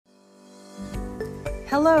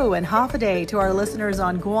Hello and half a day to our listeners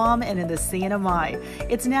on Guam and in the CNMI.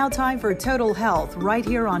 It's now time for Total Health right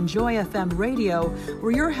here on Joy FM Radio,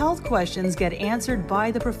 where your health questions get answered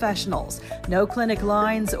by the professionals. No clinic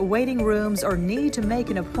lines, waiting rooms, or need to make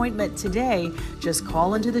an appointment today. Just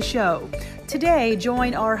call into the show. Today,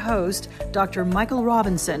 join our host, Dr. Michael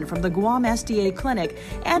Robinson from the Guam SDA Clinic,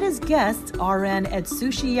 and his guests, RN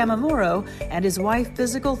Atsushi Yamamuro and his wife,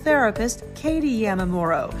 physical therapist, Katie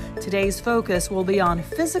Yamamuro. Today's focus will be on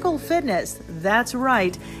physical fitness. That's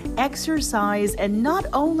right, exercise, and not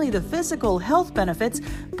only the physical health benefits,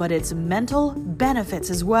 but its mental benefits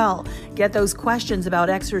as well. Get those questions about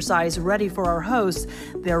exercise ready for our hosts.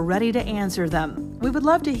 They're ready to answer them. We would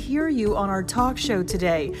love to hear you on our talk show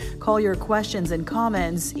today. Call your questions and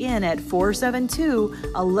comments in at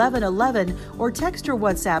 472-1111 or text or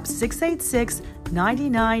WhatsApp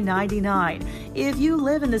 686-9999. If you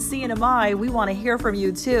live in the CNMI, we want to hear from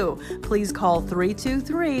you too. Please call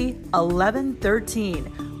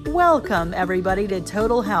 323-1113. Welcome, everybody, to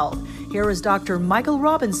Total Health. Here is Dr. Michael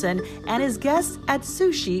Robinson and his guests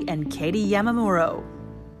Atsushi and Katie Yamamuro.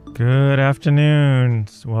 Good afternoon.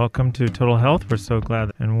 Welcome to Total Health. We're so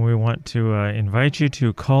glad, and we want to invite you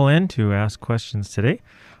to call in to ask questions today.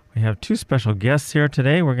 We have two special guests here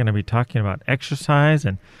today. We're going to be talking about exercise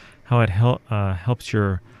and how it helps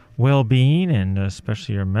your well-being, and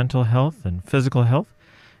especially your mental health and physical health.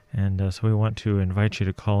 And so we want to invite you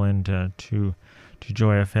to call in to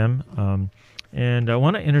Joy FM. And I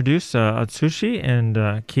want to introduce Atsushi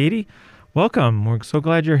and Katie. Welcome. We're so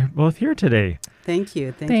glad you're both here today. Thank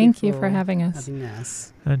you. Thank you for having us.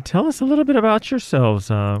 Tell us a little bit about yourselves.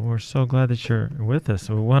 We're so glad that you're with us.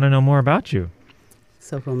 We want to know more about you.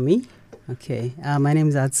 So for me, okay, my name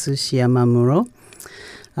is Atsushi Yamamuro.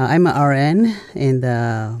 I'm an RN in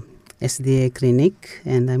the SDA clinic,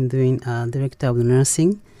 and I'm doing director of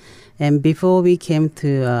nursing. And before we came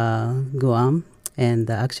to Guam, and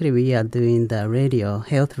actually we are doing the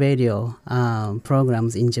health radio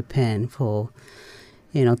programs in Japan for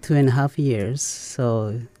 2.5 years.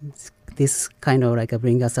 So this kind of like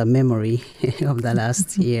bring us a memory of the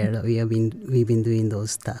last year that we've been doing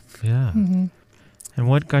those stuff. Yeah. Mm-hmm. And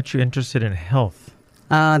what got you interested in health?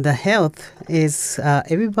 The health is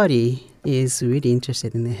everybody is really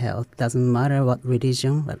interested in the health. Doesn't matter what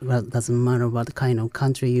religion, doesn't matter what kind of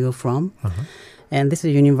country you're from. Uh-huh. And this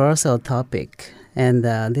is a universal topic. And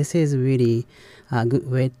this is really a good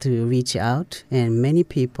way to reach out and many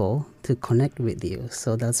people to connect with you.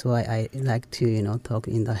 So that's why I like to, talk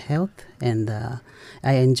in the health. And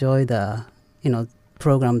I enjoy the,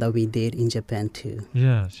 program that we did in Japan too.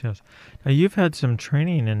 Yes. Now you've had some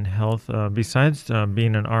training in health besides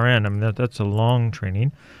being an RN. I mean, that's a long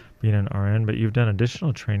training, being an RN, but you've done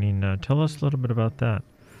additional training. Tell us a little bit about that.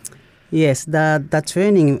 Yes, the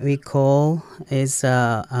training we call is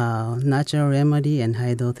natural remedy and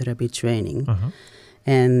hydrotherapy training. Uh-huh.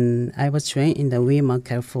 And I was trained in the Weimar,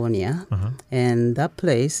 California. Uh-huh. And that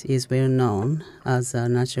place is well known as a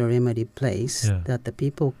natural remedy place that the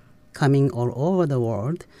people coming all over the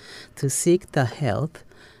world to seek the health.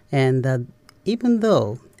 And even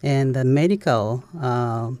though and the medical,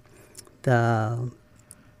 the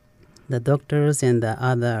doctors and the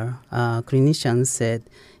other clinicians said,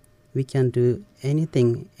 we can't do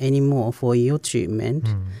anything anymore for your treatment,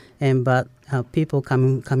 but people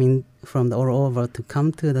coming from all over to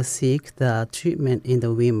come to seek the treatment in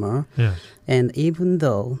the Weimar, and even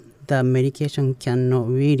though the medication cannot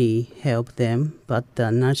really help them, but the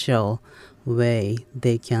natural way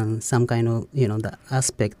they can some kind of the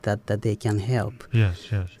aspect that they can help. Yes.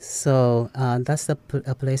 So that's a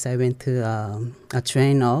place I went to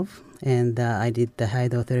train of, and I did the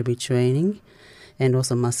hydrotherapy training. And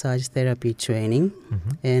also massage therapy training,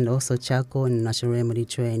 and also charcoal and natural remedy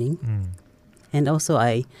training. And also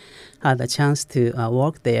I had a chance to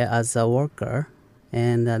work there as a worker,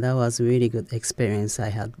 and that was a really good experience I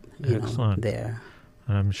had there.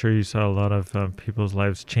 I'm sure you saw a lot of people's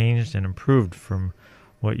lives changed and improved from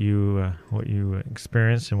what you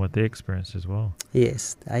experienced and what they experienced as well.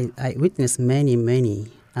 Yes, I witnessed many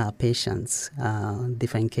patients,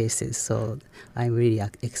 different cases. So I'm really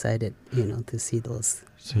excited, to see those.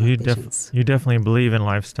 So you definitely believe in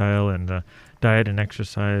lifestyle and diet and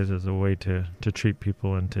exercise as a way to treat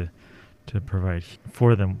people and to provide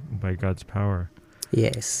for them by God's power.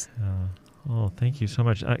 Yes. Thank you so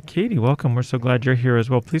much. Katie, welcome. We're so glad you're here as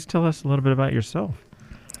well. Please tell us a little bit about yourself.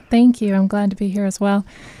 Thank you. I'm glad to be here as well.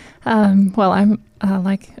 I'm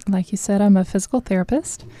like you said, I'm a physical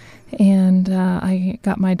therapist, and I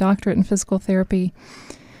got my doctorate in physical therapy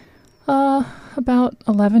about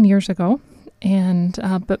 11 years ago. And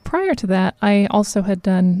but prior to that, I also had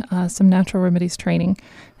done some natural remedies training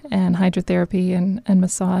and hydrotherapy and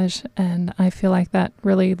massage, and I feel like that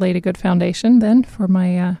really laid a good foundation then for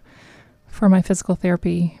my physical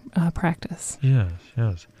therapy practice.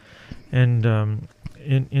 Yes. And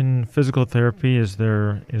in physical therapy, is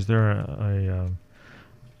there a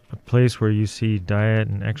place where you see diet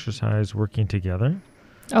and exercise working together?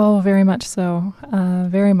 Oh, very much so.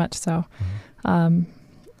 Very much so.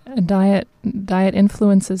 Diet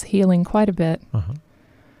influences healing quite a bit.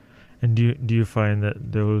 And do you find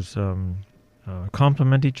that those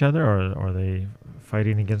complement each other, or are they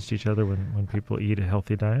fighting against each other when people eat a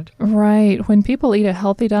healthy diet? Right. When people eat a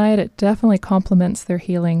healthy diet, it definitely complements their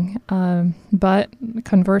healing. But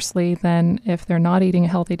conversely, then, if they're not eating a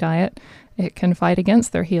healthy diet, it can fight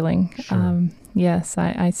against their healing. Sure. Yes,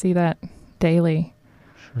 I see that daily.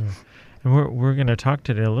 Sure. And we're going to talk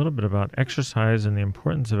today a little bit about exercise and the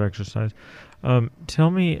importance of exercise.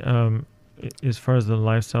 Tell me, as far as the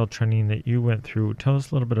lifestyle training that you went through, tell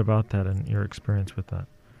us a little bit about that and your experience with that.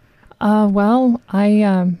 Well,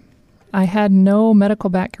 I had no medical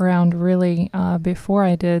background really before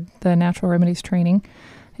I did the natural remedies training,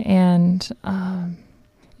 and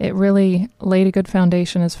it really laid a good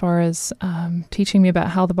foundation as far as teaching me about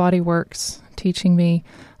how the body works, teaching me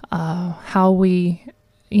how we,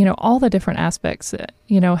 all the different aspects.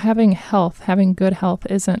 Having good health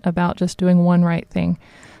isn't about just doing one right thing.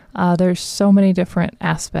 There's so many different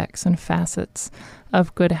aspects and facets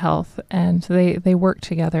of good health, and they work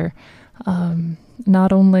together.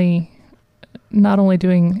 Not only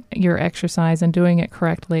doing your exercise and doing it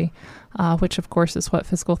correctly, which of course is what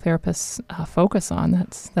physical therapists focus on.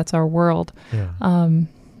 That's our world. Yeah.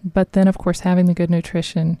 But then of course having the good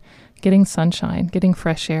nutrition, getting sunshine, getting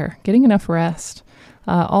fresh air, getting enough rest,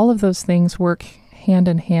 all of those things work hand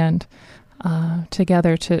in hand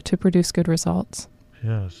together to produce good results.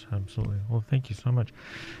 Yes, absolutely. Well, thank you so much.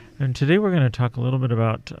 And today we're going to talk a little bit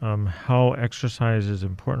about how exercise is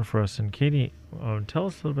important for us. And Katie, tell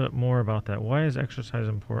us a little bit more about that. Why is exercise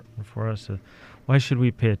important for us? Why should we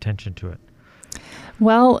pay attention to it?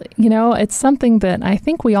 Well, it's something that I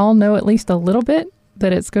think we all know at least a little bit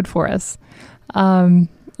that it's good for us, and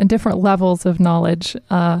different levels of knowledge.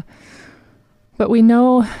 But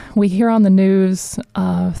we hear on the news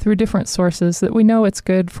through different sources that we know it's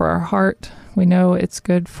good for our heart. We know it's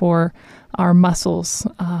good for our muscles.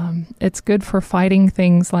 It's good for fighting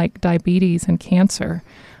things like diabetes and cancer,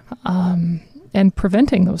 and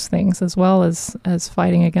preventing those things as well as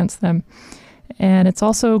fighting against them. And it's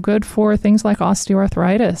also good for things like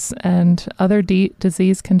osteoarthritis and other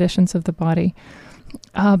disease conditions of the body.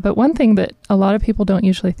 But one thing that a lot of people don't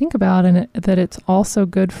usually think about, and that it's also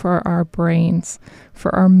good for our brains,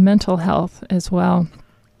 for our mental health as well.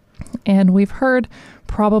 And we've heard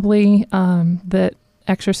probably that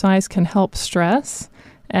exercise can help stress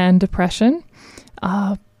and depression,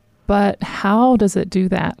 but how does it do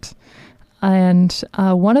that? And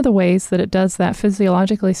one of the ways that it does that,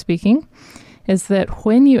 physiologically speaking, is that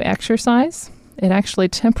when you exercise, it actually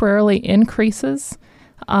temporarily increases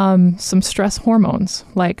some stress hormones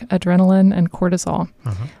like adrenaline and cortisol.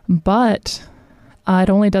 But it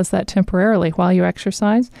only does that temporarily while you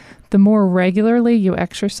exercise. The more regularly you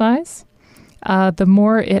exercise, the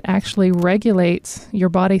more it actually regulates your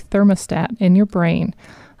body thermostat in your brain.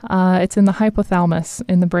 It's in the hypothalamus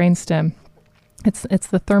in the brainstem. It's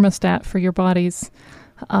the thermostat for your body's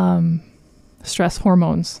stress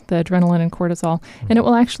hormones, the adrenaline and cortisol, and it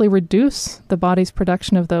will actually reduce the body's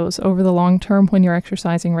production of those over the long term when you're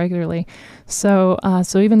exercising regularly. So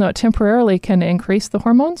even though it temporarily can increase the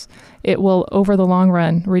hormones, it will over the long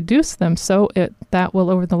run reduce them. So that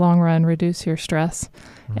will over the long run reduce your stress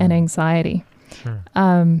and anxiety. Sure.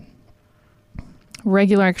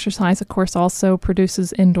 Regular exercise, of course, also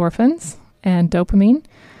produces endorphins and dopamine.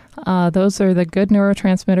 Those are the good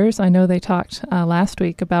neurotransmitters. I know they talked last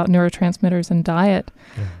week about neurotransmitters and diet,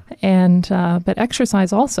 and but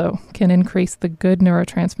exercise also can increase the good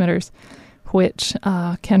neurotransmitters, which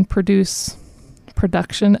can produce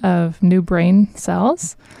production of new brain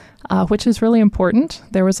cells, which is really important.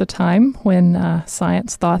 There was a time when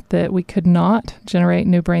science thought that we could not generate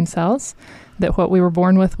new brain cells, that what we were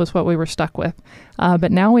born with was what we were stuck with.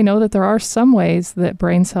 But now we know that there are some ways that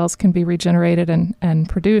brain cells can be regenerated and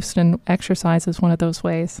produced, and exercise is one of those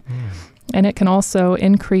ways. And it can also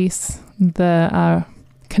increase the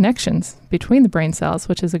connections between the brain cells,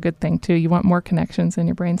 which is a good thing too. You want more connections in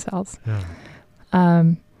your brain cells.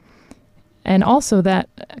 And also that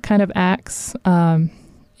kind of acts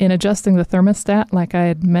in adjusting the thermostat, like I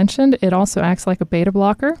had mentioned. It also acts like a beta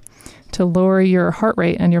blocker to lower your heart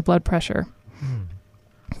rate and your blood pressure.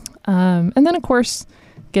 And then, of course,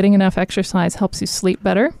 getting enough exercise helps you sleep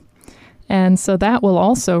better. And so that will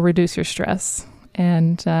also reduce your stress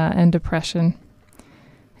and depression.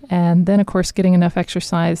 And then, of course, getting enough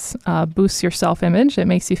exercise boosts your self-image. It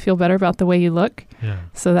makes you feel better about the way you look. Yeah.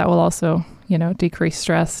 So that will also, decrease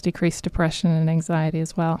stress, decrease depression and anxiety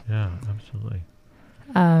as well. Yeah, absolutely.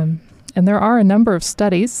 And there are a number of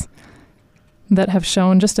studies that have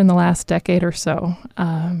shown just in the last decade or so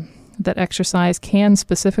that exercise can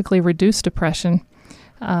specifically reduce depression.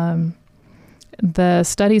 The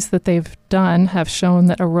studies that they've done have shown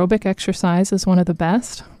that aerobic exercise is one of the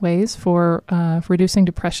best ways for reducing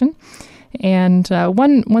depression. And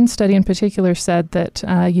one study in particular said that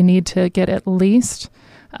you need to get at least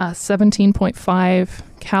 17.5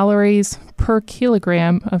 calories per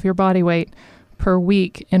kilogram of your body weight per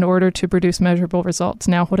week in order to produce measurable results.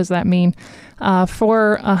 Now, what does that mean?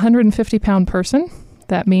 For a 150-pound person,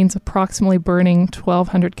 that means approximately burning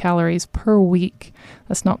 1,200 calories per week.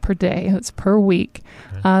 That's not per day, that's per week.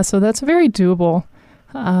 Okay. So that's very doable,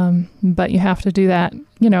 but you have to do that,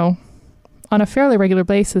 on a fairly regular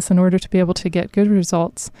basis in order to be able to get good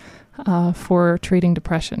results for treating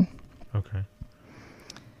depression. Okay.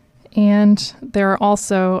 And there are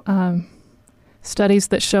also studies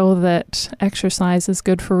that show that exercise is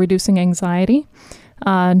good for reducing anxiety,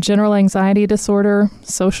 general anxiety disorder,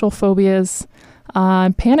 social phobias,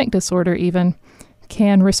 panic disorder even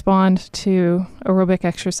can respond to aerobic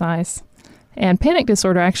exercise. And panic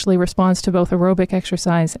disorder actually responds to both aerobic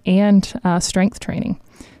exercise and strength training.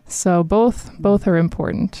 So both are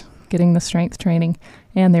important, getting the strength training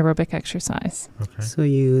and the aerobic exercise. Okay. So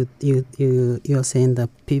you're saying that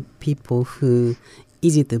people who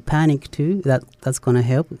easy to panic too, that's going to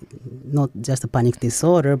help, not just a panic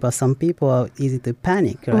disorder, but some people are easy to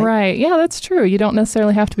panic, right? Right. Yeah, that's true. You don't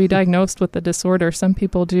necessarily have to be diagnosed with the disorder. Some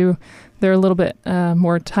people do. They're a little bit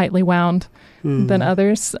more tightly wound than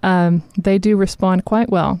others. They do respond quite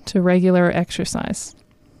well to regular exercise.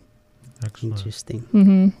 Excellent. Interesting.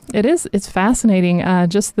 Mm-hmm. It's fascinating,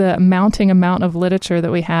 just the mounting amount of literature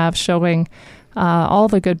that we have showing all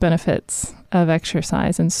the good benefits of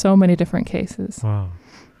exercise in so many different cases. Wow.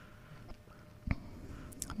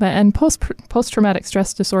 And post-traumatic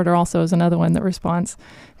stress disorder also is another one that responds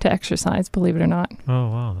to exercise, believe it or not. Oh,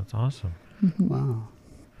 wow, that's awesome. Mm-hmm. Wow.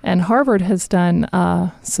 And Harvard has done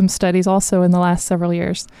some studies also in the last several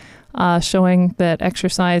years showing that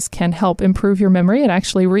exercise can help improve your memory. It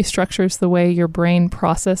actually restructures the way your brain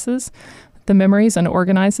processes the memories and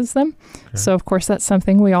organizes them. Okay. So, of course, that's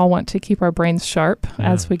something we all want to keep our brains sharp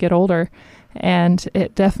as we get older. And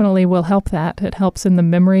it definitely will help that. It helps in the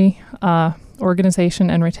memory organization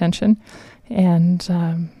and retention,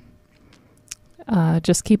 and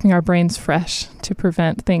just keeping our brains fresh to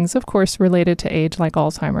prevent things, of course, related to age like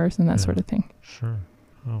Alzheimer's and that sort of thing. Sure.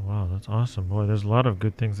 Oh, wow, that's awesome. Boy, there's a lot of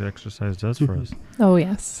good things that exercise does for us. Oh,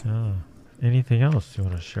 yes. Yeah. Anything else you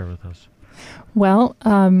want to share with us? Well,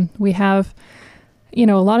 we have, a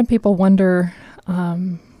lot of people wonder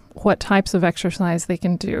what types of exercise they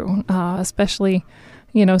can do, especially,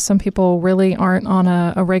 some people really aren't on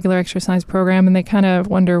a regular exercise program, and they kind of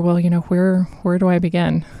wonder, well, where do I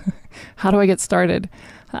begin? How do I get started?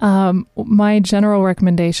 My general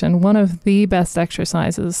recommendation, one of the best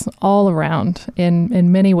exercises all around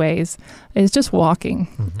in many ways, is just walking.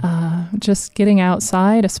 Mm-hmm. Just getting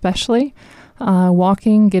outside, especially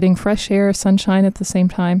walking, getting fresh air, sunshine at the same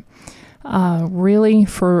time. Really,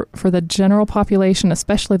 for the general population,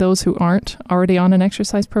 especially those who aren't already on an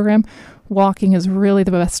exercise program, walking is really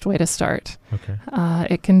the best way to start. Okay.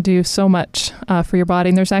 It can do so much for your body.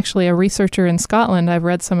 And there's actually a researcher in Scotland, I've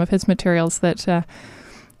read some of his materials,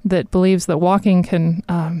 that believes that walking can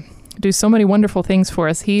do so many wonderful things for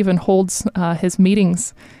us. He even holds his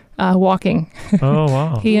meetings walking. Oh,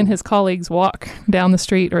 wow. He and his colleagues walk down the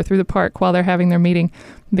street or through the park while they're having their meeting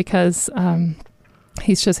because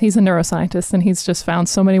he's a neuroscientist, and he's just found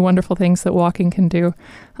so many wonderful things that walking can do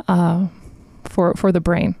for the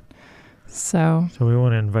brain. So we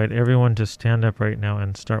want to invite everyone to stand up right now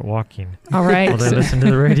and start walking. All right. While they listen to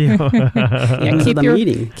the radio.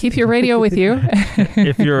 Keep your radio with you.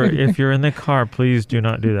 If you're in the car, please do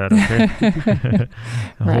not do that, okay?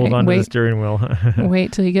 Hold on to the steering wheel.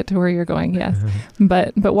 Wait till you get to where you're going, yes.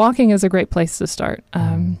 But walking is a great place to start.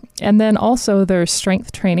 And then also there's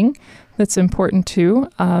strength training that's important too.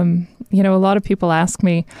 A lot of people ask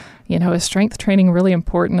me, is strength training really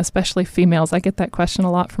important, especially females? I get that question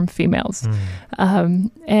a lot from females.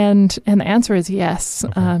 And the answer is yes.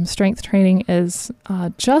 Okay. Strength training is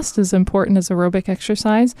just as important as aerobic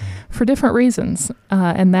exercise for different reasons.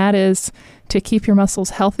 And that is to keep your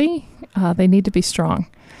muscles healthy, they need to be strong.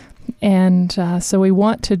 And so we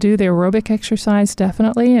want to do the aerobic exercise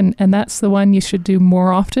definitely, and that's the one you should do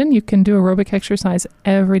more often. You can do aerobic exercise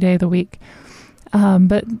every day of the week,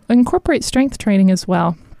 but incorporate strength training as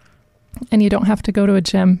well. And you don't have to go to a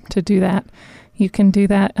gym to do that. You can do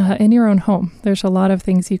that in your own home. There's a lot of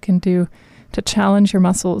things you can do to challenge your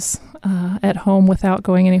muscles at home without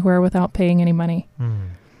going anywhere, without paying any money.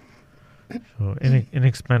 So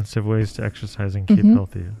inexpensive ways to exercise and keep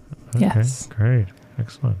healthy. Okay, yes. Great.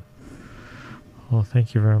 Excellent. Well,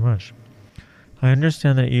 thank you very much. I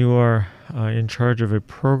understand that you are in charge of a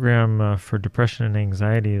program for depression and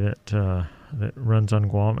anxiety that runs on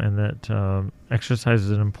Guam, and that exercise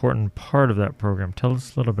is an important part of that program. Tell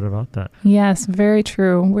us a little bit about that. Yes, very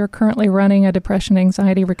true. We're currently running a depression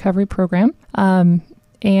anxiety recovery program,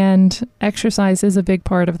 and exercise is a big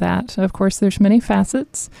part of that. Of course, there's many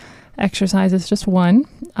facets. Exercise is just one,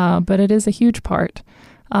 but it is a huge part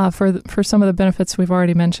for some of the benefits we've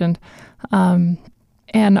already mentioned.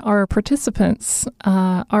 And our participants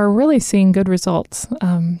are really seeing good results.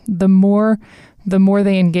 The more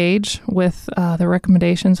they engage with the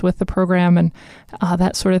recommendations with the program and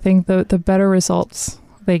that sort of thing, the better results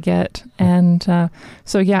they get. And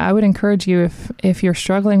so, yeah, I would encourage you, if you're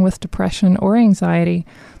struggling with depression or anxiety,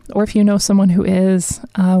 or if you know someone who is,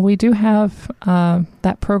 we do have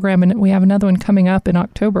that program, and we have another one coming up in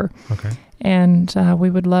October. Okay. And we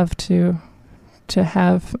would love to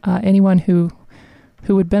have anyone who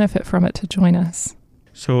would benefit from it to join us.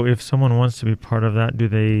 So if someone wants to be part of that, do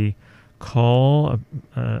they call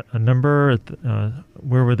a number?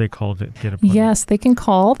 Where would they call to get appointment? Yes, they can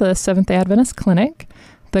call the Seventh-day Adventist Clinic,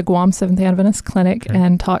 the Guam Seventh-day Adventist Clinic,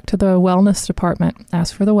 and talk to the wellness department.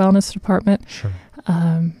 Ask for the wellness department. Sure.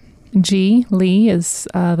 G. Lee is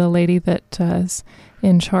the lady that is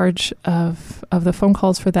in charge of the phone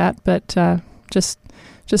calls for that, but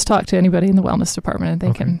just talk to anybody in the wellness department,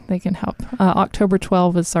 and they can help. October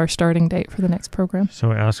 12 is our starting date for the next program.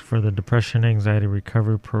 So ask for the Depression Anxiety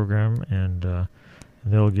Recovery Program, and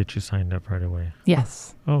they'll get you signed up right away.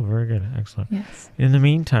 Yes. Oh, very good. Excellent. Yes. In the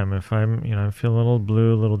meantime, if I feel a little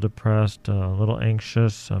blue, a little depressed, a little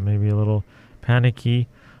anxious, maybe a little panicky,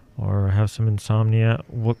 or have some insomnia,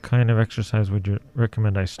 what kind of exercise would you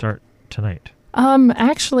recommend I start tonight?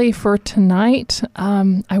 Actually, for tonight,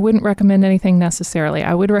 I wouldn't recommend anything necessarily.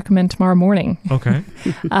 I would recommend tomorrow morning. Okay.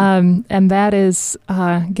 And that is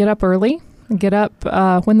get up early. Get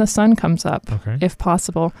up when the sun comes up, if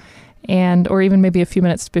possible, or even maybe a few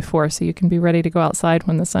minutes before, so you can be ready to go outside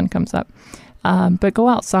when the sun comes up. But go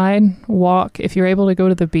outside, walk. If you're able to go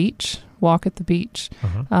to the beach, walk at the beach,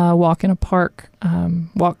 walk in a park,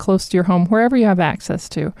 walk close to your home, wherever you have access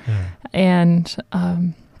to. Yeah. And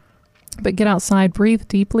but get outside, breathe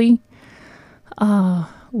deeply,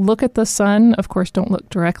 look at the sun. Of course, don't look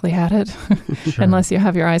directly at it unless you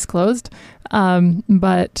have your eyes closed.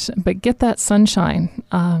 But get that sunshine.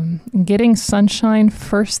 Getting sunshine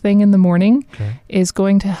first thing in the morning is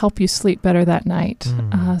going to help you sleep better that night.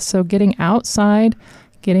 So getting outside,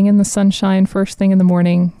 getting in the sunshine first thing in the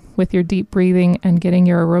morning with your deep breathing and getting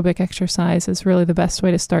your aerobic exercise is really the best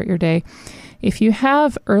way to start your day. If you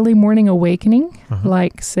have early morning awakening,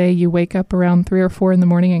 like say you wake up around 3 or 4 in the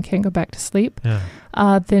morning and can't go back to sleep,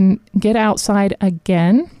 then get outside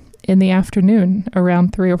again in the afternoon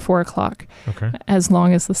around 3 or 4 o'clock, as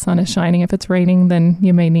long as the sun is shining. If it's raining, then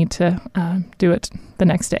you may need to do it the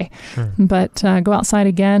next day. Sure. But go outside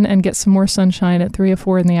again and get some more sunshine at 3 or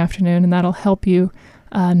 4 in the afternoon, and that'll help you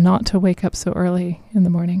not to wake up so early in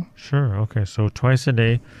the morning. Sure. Okay. So twice a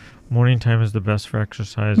day, morning time is the best for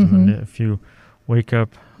exercise. And then if you wake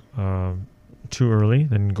up too early,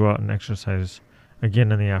 then go out and exercise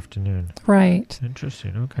again in the afternoon. Right.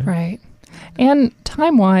 Interesting. Okay. Right. And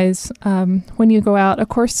time-wise, when you go out, of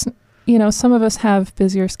course, some of us have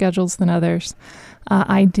busier schedules than others.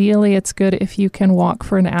 Ideally, it's good if you can walk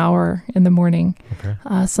for an hour in the morning.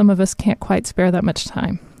 Some of us can't quite spare that much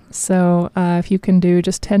time. So if you can do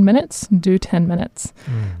just 10 minutes, do 10 minutes.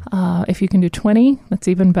 If you can do 20, that's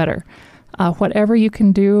even better. Whatever you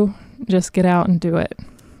can do, just get out and do it.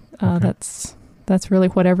 That's really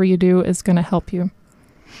whatever you do is going to help you.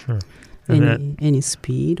 Sure. Any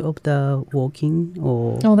speed of the walking?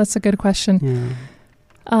 Oh, that's a good question.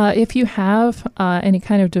 If you have any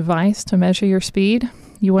kind of device to measure your speed,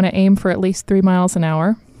 you want to aim for at least 3 miles an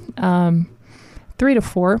hour. 3 to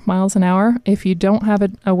 4 miles an hour. If you don't have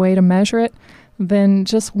a way to measure it, then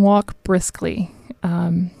just walk briskly.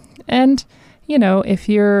 And if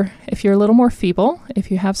you're a little more feeble,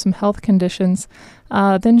 if you have some health conditions,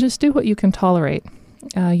 then just do what you can tolerate.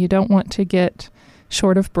 You don't want to get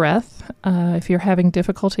short of breath. If you're having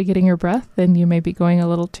difficulty getting your breath, then you may be going a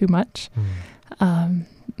little too much.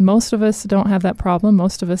 most of us don't have that problem.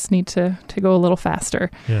 Most of us need to go a little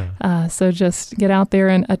faster. Yeah. So just get out there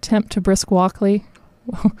and attempt to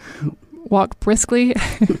walk briskly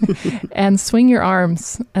and swing your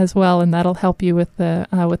arms as well, and that'll help you with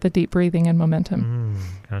the deep breathing and momentum.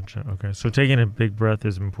 Gotcha. Okay. So taking a big breath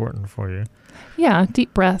is important for you. Yeah,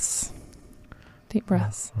 deep breaths. Deep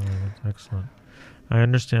breaths. Oh, that's excellent. I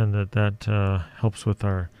understand that helps with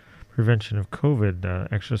our prevention of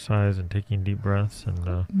COVID, exercise and taking deep breaths.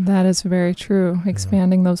 And that is very true,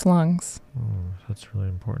 expanding those lungs. That's really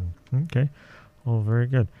important. Okay. Well, very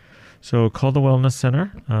good. So call the Wellness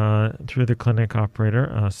Center through the clinic operator,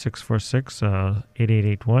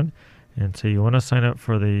 646-8881, and say you want to sign up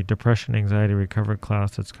for the Depression Anxiety Recovery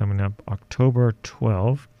class that's coming up October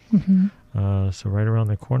 12. So right around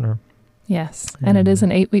the corner. Yes, and it is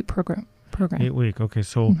an 8-week program. 8 week. Okay,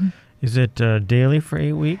 so is it daily for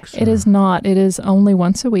 8 weeks? It is not. It is only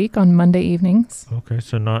once a week on Monday evenings. Okay,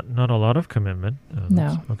 so not a lot of commitment.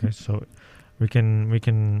 No. Okay, so we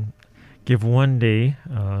can give 1 day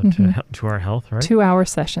to our health, right? 2-hour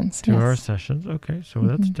sessions. 2-hour sessions. Okay, so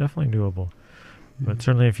that's definitely doable. But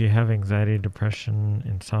certainly, if you have anxiety, depression,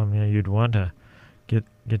 insomnia, you'd want to get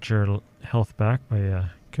your health back by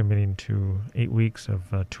committing to 8 weeks of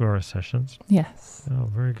 2-hour sessions. Yes. Oh,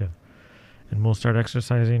 very good. And we'll start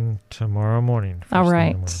exercising tomorrow morning. All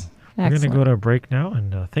right. We're going to go to a break now,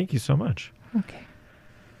 and thank you so much. Okay.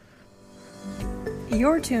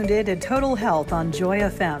 You're tuned in to Total Health on Joy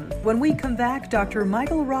FM. When we come back, Dr.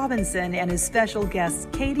 Michael Robinson and his special guests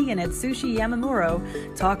Katie and Atsushi Yamamuro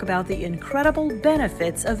talk about the incredible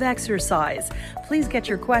benefits of exercise. Please get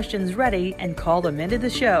your questions ready and call them into the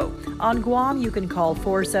show. On Guam, you can call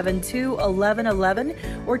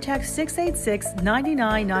 472-1111 or text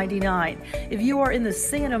 686-9999. If you are in the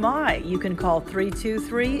CNMI, you can call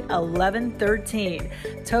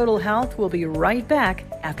 323-1113. Total Health will be right back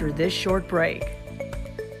after this short break.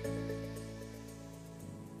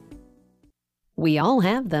 We all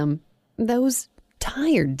have them. Those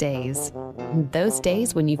tired days. Those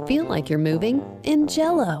days when you feel like you're moving in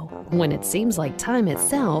Jell-O. When it seems like time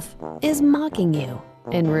itself is mocking you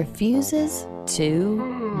and refuses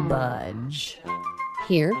to budge.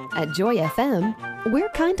 Here at Joy FM, we're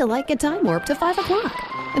kind of like a time warp to 5 o'clock.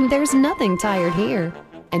 And there's nothing tired here.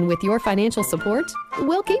 And with your financial support,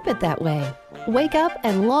 we'll keep it that way. Wake up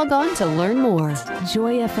and log on to learn more.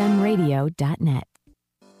 JoyFMRadio.net.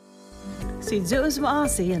 Sidzu's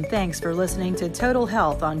Maasi, and thanks for listening to Total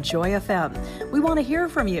Health on Joy FM. We want to hear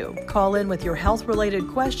from you. Call in with your health-related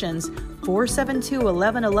questions,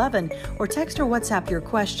 472-1111, or text or WhatsApp your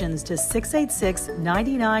questions to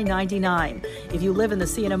 686-9999. If you live in the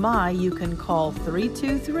CNMI, you can call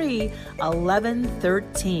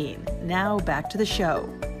 323-1113. Now back to the show.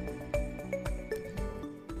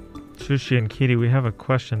 Sushi and Katie, we have a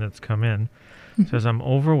question that's come in. It says, I'm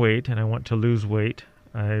overweight and I want to lose weight.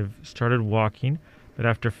 I've started walking, but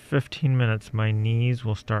after 15 minutes, my knees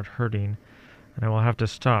will start hurting and I will have to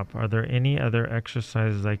stop. Are there any other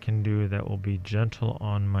exercises I can do that will be gentle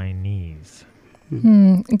on my knees?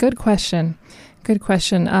 Good question. Good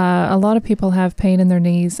question. A lot of people have pain in their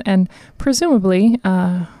knees, and presumably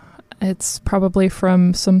it's probably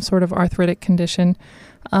from some sort of arthritic condition.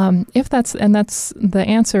 If that's the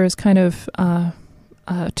answer is kind of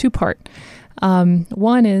two-part.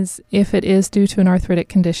 One is if it is due to an arthritic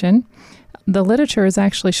condition. The literature is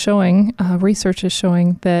actually showing, research is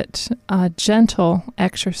showing that gentle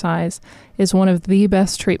exercise is one of the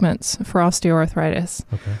best treatments for osteoarthritis.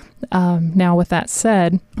 Okay. Now, with that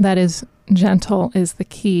said, that is gentle is the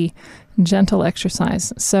key, gentle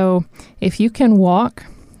exercise. So if you can walk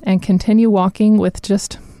and continue walking with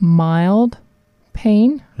just mild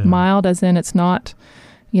pain, mild as in it's not,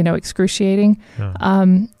 excruciating,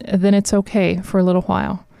 then it's okay for a little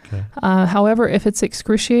while. Okay. However, if it's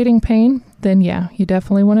excruciating pain, then you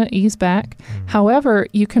definitely want to ease back. However,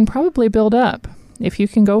 you can probably build up. If you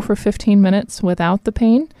can go for 15 minutes without the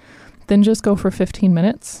pain, then just go for 15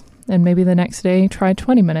 minutes. And maybe the next day, try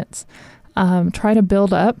 20 minutes. Try to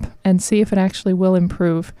build up and see if it actually will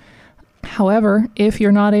improve. However, if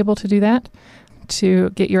you're not able to do that, to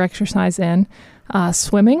get your exercise in,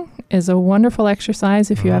 swimming is a wonderful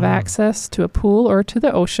exercise if you have access to a pool or to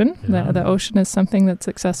the ocean. The ocean is something that's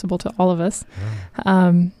accessible to all of us.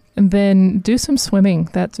 And then do some swimming.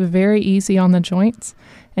 That's very easy on the joints,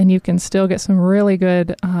 and you can still get some really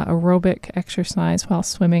good aerobic exercise while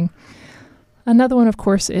swimming. Another one, of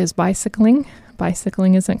course, is bicycling.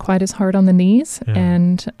 Bicycling isn't quite as hard on the knees,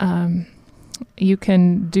 and you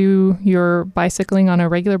can do your bicycling on a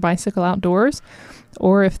regular bicycle outdoors.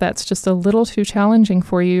 Or if that's just a little too challenging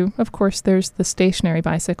for you, of course, there's the stationary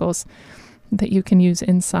bicycles. that you can use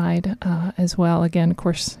inside as well. Again, of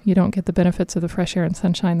course, you don't get the benefits of the fresh air and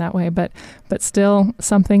sunshine that way, but still,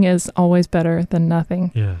 something is always better than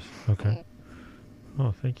nothing. Yes. Okay.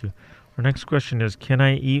 Oh, thank you. Our next question is, can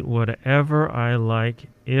I eat whatever I like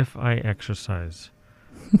if I exercise?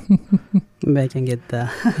 Maybe I can get the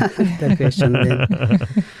question then.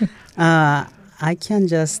 I can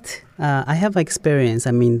just, I have experience.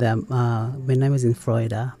 I mean, when I was in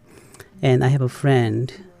Florida, and I have a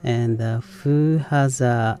friend and who has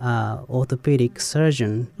a orthopedic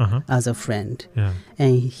surgeon as a friend. Yeah.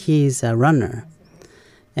 And he's a runner.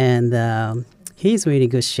 And he's really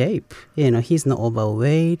good shape. He's not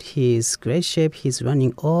overweight. He's great shape. He's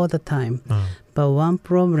running all the time. But one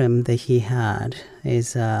problem that he had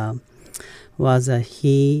is was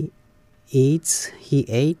he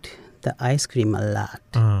ate the ice cream a lot.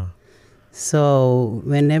 So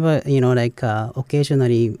whenever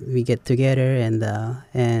occasionally we get together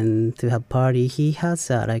and to have party, he has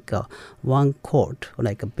one quart,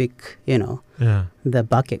 like a big the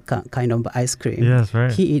bucket kind of ice cream. Yes,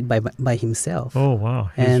 right. He eat by himself. Oh wow,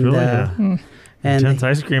 he's really an intense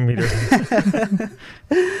ice cream eater.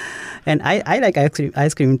 And I like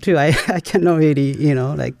ice cream too. I cannot really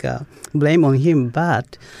blame on him,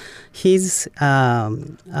 but his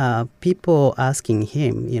people asking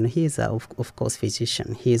him, he's of course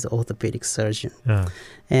physician. He's an orthopedic surgeon,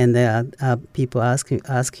 and people ask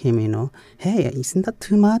him, hey, isn't that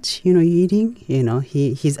too much? Eating.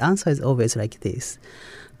 His answer is always like this: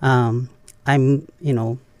 I'm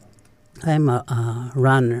a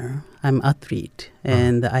runner. I'm an athlete,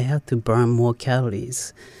 and I have to burn more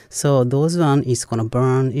calories. So those one is gonna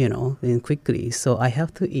burn, quickly. So I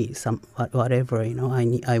have to eat whatever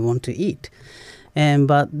I want to eat.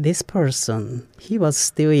 But this person, he was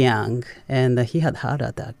still young, and he had heart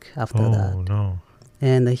attack after that. Oh no!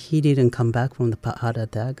 And he didn't come back from the heart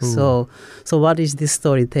attack. Ooh. So what is this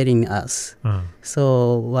story telling us?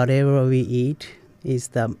 So whatever we eat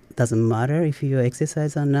doesn't matter if you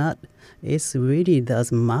exercise or not. It really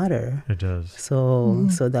does matter. It does. So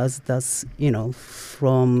that's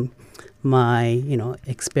from my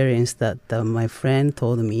experience that my friend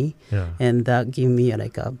told me, and that gave me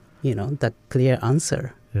the clear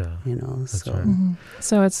answer. Yeah. That's so. Right.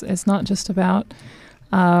 So it's not just about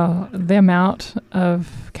the amount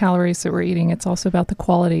of calories that we're eating. It's also about the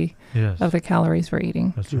quality of the calories we're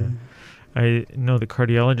eating. That's right. I know the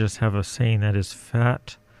cardiologists have a saying that is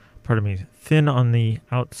thin on the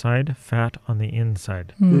outside, fat on the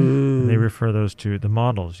inside. And they refer those to the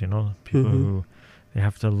models, people who they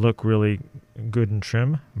have to look really good and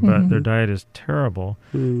trim, but their diet is terrible,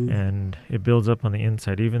 and it builds up on the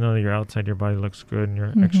inside. Even though you're outside, your body looks good, and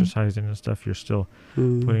you're exercising and stuff, you're still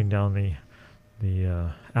putting down the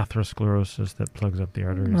atherosclerosis that plugs up the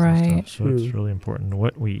arteries and stuff. So it's really important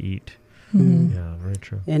what we eat. Yeah, very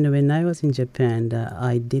true. And when I was in Japan,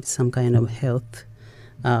 I did some kind of health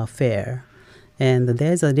fair, and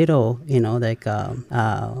there's a little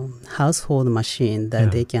household machine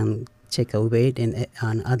that they can check a weight and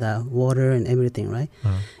other water and everything, right?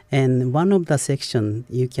 And one of the section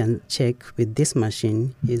you can check with this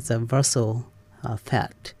machine is a visceral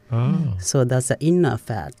fat. So that's the inner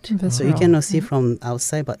fat. So you cannot see from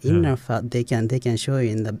outside, but inner fat they can show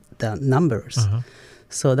you in the numbers.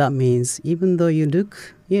 So that means even though you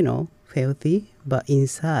look healthy, but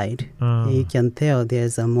inside you can tell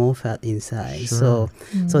there's a more fat inside. So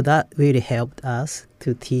that really helped us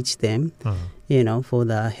to teach them, for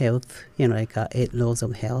the health, 8 laws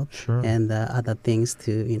of health and other things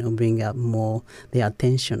to bring up more the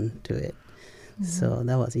attention to it. So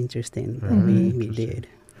that was interesting that we did.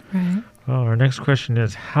 Right. Well, our next question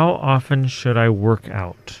is, how often should I work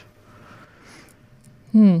out?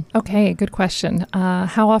 Okay, good question.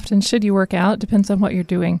 How often should you work out? Depends on what you're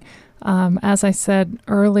doing. As I said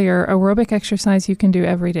earlier, aerobic exercise you can do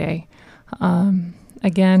every day.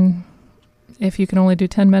 Again, if you can only do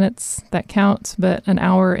 10 minutes, that counts, but an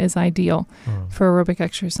hour is ideal for aerobic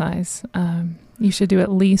exercise. You should do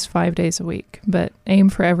at least 5 days a week, but aim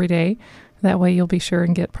for every day. That way you'll be sure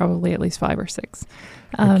and get probably at least 5 or 6.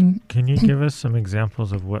 Can you give us some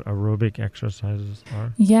examples of what aerobic exercises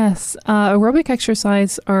are? Yes. Aerobic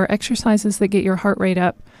exercise are exercises that get your heart rate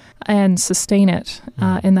up and sustain it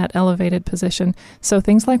in that elevated position. So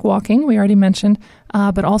things like walking, we already mentioned,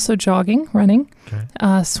 but also jogging, running,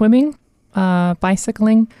 swimming,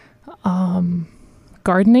 bicycling,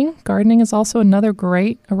 gardening. Gardening is also another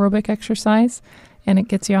great aerobic exercise, and it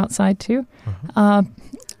gets you outside too.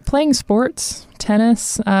 Playing sports,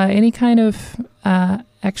 tennis, any kind of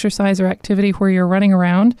exercise or activity where you're running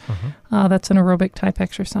around, that's an aerobic type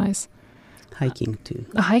exercise. hiking too.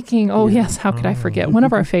 Hiking. Oh, yes. How could I forget? One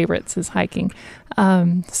of our favorites is hiking.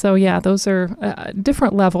 So, yeah, those are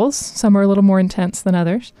different levels. Some are a little more intense than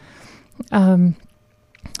others.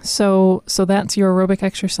 So that's your aerobic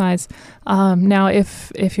exercise. Now,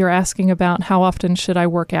 if you're asking about how often should I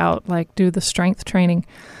work out, like do the strength training,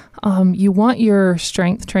 you want your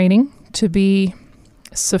strength training to be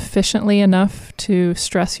sufficiently enough to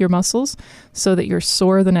stress your muscles so that you're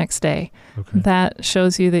sore the next day. Okay. That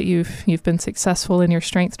shows you that you've been successful in your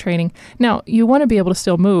strength training. Now, you want to be able to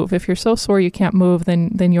still move. If you're so sore you can't move,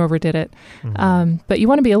 then you overdid it. Mm-hmm. But you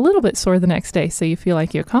want to be a little bit sore the next day so you feel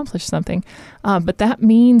like you accomplished something. But that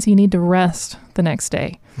means you need to rest the next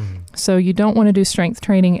day. Mm-hmm. So you don't want to do strength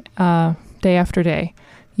training day after day.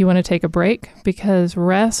 You want to take a break because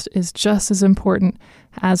rest is just as important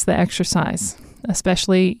as the exercise,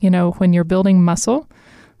 especially, when you're building muscle.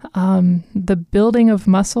 The building of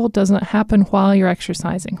muscle doesn't happen while you're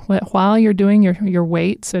exercising. While you're doing your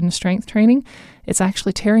weights and strength training, it's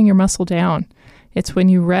actually tearing your muscle down. It's when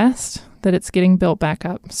you rest that it's getting built back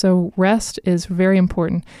up. So rest is very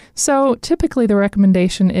important. So typically the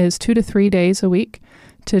recommendation is 2 to 3 days a week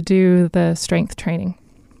to do the strength training.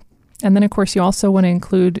 And then, of course, you also want to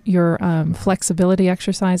include your flexibility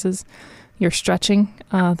exercises, your stretching.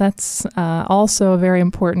 That's also a very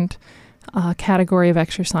important category of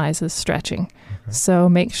exercise is stretching. Okay. So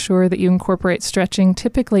make sure that you incorporate stretching.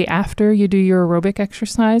 Typically after you do your aerobic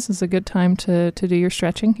exercise is a good time to do your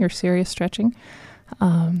stretching, your serious stretching.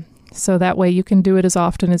 So that way you can do it as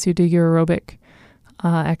often as you do your aerobic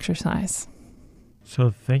exercise. So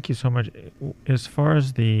thank you so much. As far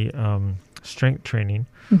as the strength training,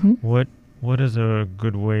 Mm-hmm. what is a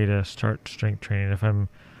good way to start strength training? If I'm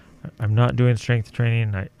not doing strength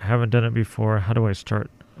training, I haven't done it before, how do I start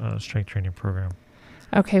a strength training program?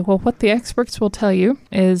 Okay, well, what the experts will tell you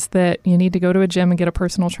is that you need to go to a gym and get a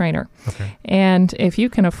personal trainer. Okay. And if you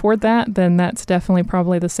can afford that, then that's definitely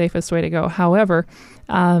probably the safest way to go. However,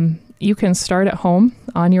 you can start at home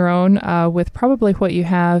on your own with probably what you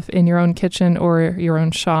have in your own kitchen or your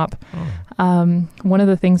own shop. Oh. One of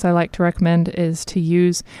the things I like to recommend is to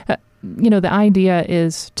use, the idea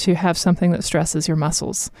is to have something that stresses your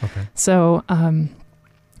muscles. Okay. So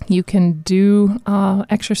you can do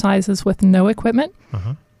exercises with no equipment,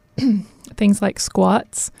 Uh-huh. things like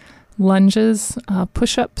squats, lunges,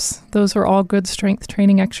 push-ups. Those are all good strength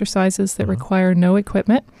training exercises that Uh-huh. require no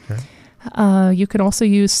equipment. Okay. You can also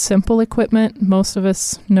use simple equipment. Most of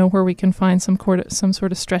us know where we can find some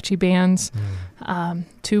sort of stretchy bands,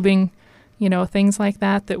 tubing, things like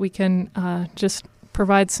that we can just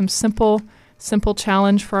provide some simple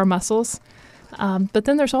challenge for our muscles. But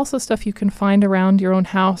then there's also stuff you can find around your own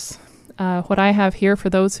house. What I have here for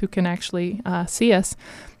those who can actually see us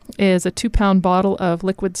is a 2-pound bottle of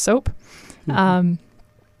liquid soap. Mm-hmm.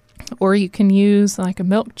 Or you can use like a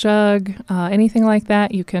milk jug, anything like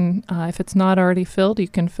that. You can, if it's not already filled, you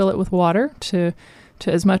can fill it with water to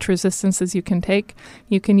as much resistance as you can take.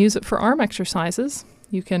 You can use it for arm exercises.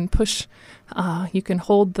 You can push, you can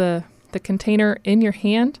hold the container in your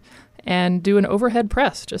hand and do an overhead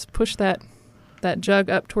press. Just push that jug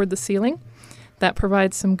up toward the ceiling. That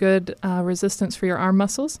provides some good resistance for your arm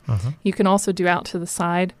muscles. Uh-huh. You can also do out to the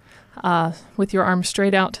side with your arm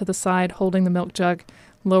straight out to the side, holding the milk jug,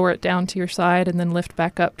 lower it down to your side, and then lift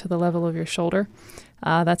back up to the level of your shoulder.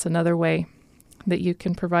 That's another way that you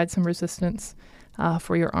can provide some resistance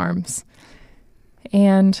for your arms.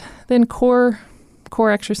 And then core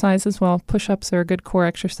exercises. Well, push-ups are a good core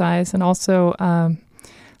exercise, and also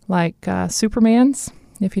like Superman's.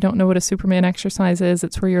 If you don't know what a Superman exercise is,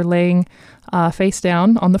 it's where you're laying face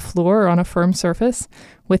down on the floor or on a firm surface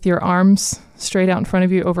with your arms straight out in front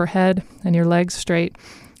of you overhead and your legs straight.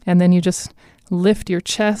 And then you just lift your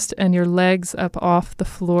chest and your legs up off the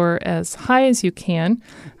floor as high as you can.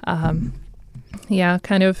 Kind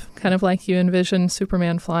of like you envision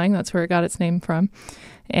Superman flying. That's where it got its name from.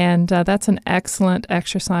 And that's an excellent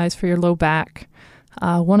exercise for your low back.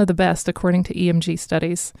 One of the best, according to EMG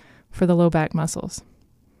studies, for the low back muscles.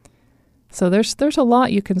 So there's a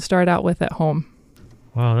lot you can start out with at home.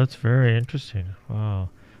 Wow, that's very interesting. Wow.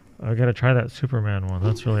 I got to try that Superman one.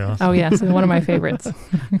 That's really awesome. Oh, yes, it's one of my favorites.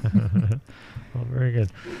 Well, very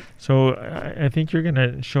good. So I think you're going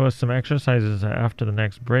to show us some exercises after the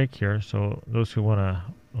next break here. So those who want to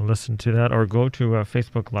listen to that or go to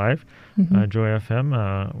Facebook Live, Joy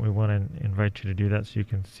FM, we want to invite you to do that so you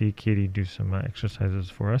can see Katie do some exercises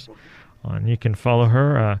for us. And you can follow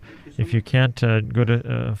her. If you can't go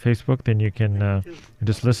to Facebook, then you can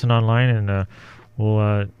just listen online, and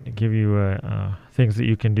we'll give you things that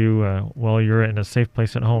you can do while you're in a safe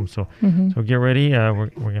place at home. So, so get ready. We're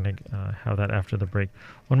going to have that after the break.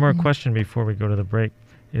 One more question before we go to the break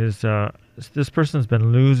is this person's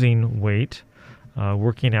been losing weight,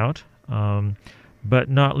 working out, but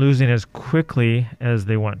not losing as quickly as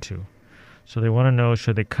they want to. So they want to know,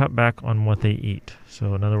 should they cut back on what they eat?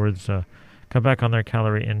 So in other words, cut back on their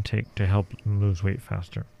calorie intake to help them lose weight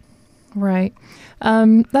faster. Right.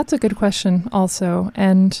 That's a good question also.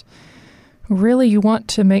 And really, you want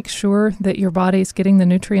to make sure that your body's getting the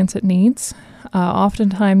nutrients it needs.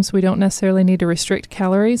 Oftentimes, we don't necessarily need to restrict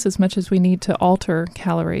calories as much as we need to alter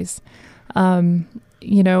calories. If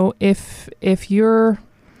you're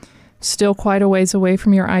still quite a ways away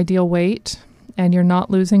from your ideal weight and you're not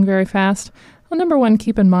losing very fast, well, number one,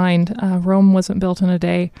 keep in mind, Rome wasn't built in a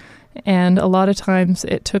day. And a lot of times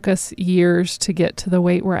it took us years to get to the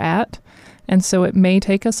weight we're at. And so it may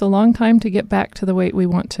take us a long time to get back to the weight we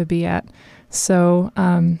want to be at. So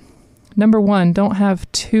number one, don't have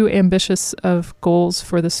too ambitious of goals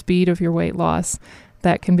for the speed of your weight loss.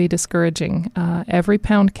 That can be discouraging. Every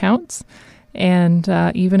pound counts. And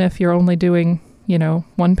even if you're only doing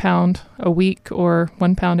 1 pound a week or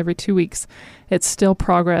 1 pound every 2 weeks, it's still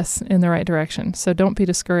progress in the right direction. So don't be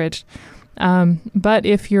discouraged. But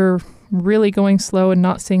if you're really going slow and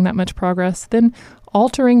not seeing that much progress, then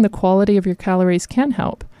altering the quality of your calories can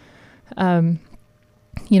help.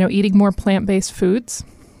 Eating more plant-based foods.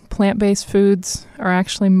 Plant-based foods are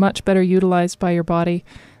actually much better utilized by your body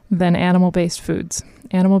than animal-based foods.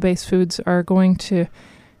 Animal-based foods are going to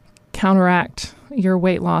counteract your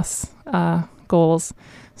weight loss goals.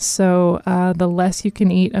 So the less you can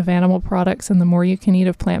eat of animal products and the more you can eat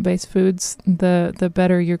of plant-based foods, the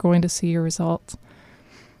better you're going to see your results.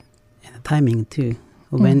 And the timing too.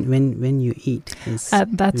 When you eat is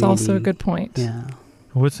that's really, also a good point. Yeah.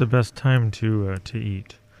 What's the best time to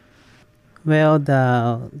eat? Well,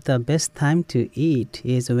 the best time to eat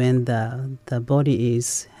is when the body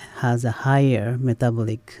has a higher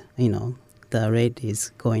metabolic, the rate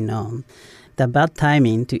is going on. The bad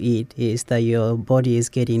timing to eat is that your body is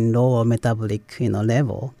getting lower metabolic,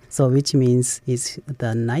 level. So which means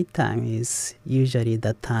the nighttime is usually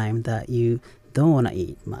the time that you don't want to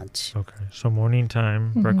eat much. Okay, so morning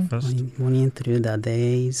time, breakfast. Morning through the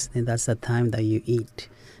days, and that's the time that you eat.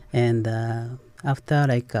 And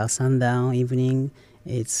after sundown, evening,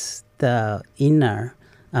 it's the inner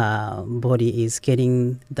body is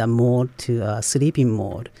getting the mode to sleeping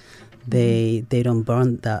mode. They don't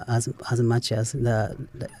burn as much as the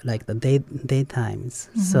daytimes.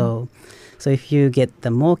 So if you get the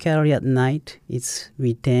more calorie at night, it's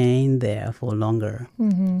retained there for longer.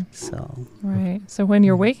 So right. So when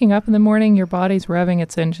you're waking up in the morning, your body's revving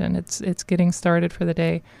its engine. It's getting started for the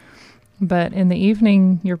day. But in the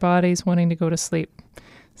evening, your body's wanting to go to sleep.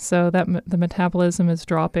 So that the metabolism is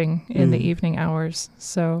dropping in the evening hours.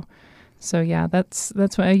 So yeah, that's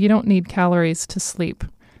why you don't need calories to sleep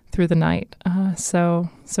through the night. So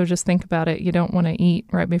just think about it. You don't want to eat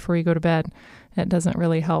right before you go to bed. It doesn't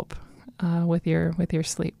really help with your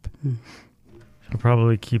sleep. It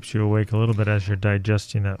probably keeps you awake a little bit as you're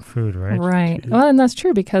digesting that food, right? Right. Well, and that's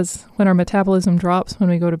true because when our metabolism drops when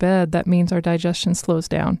we go to bed, that means our digestion slows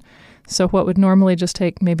down. So what would normally just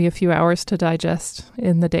take maybe a few hours to digest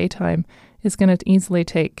in the daytime is going to easily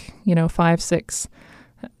take, 5-6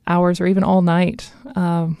 hours or even all night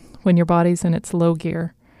when your body's in its low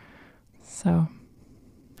gear. So.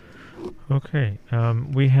 Okay.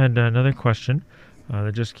 We had another question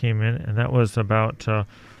that just came in, and that was about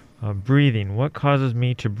breathing. What causes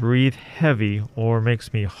me to breathe heavy or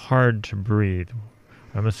makes me hard to breathe?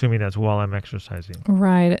 I'm assuming that's while I'm exercising.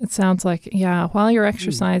 Right. It sounds like, while you're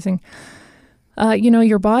exercising.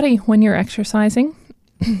 Your body, when you're exercising,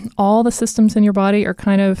 all the systems in your body are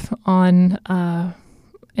kind of on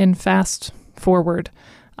in fast forward.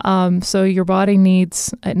 So your body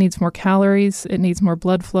needs more calories, it needs more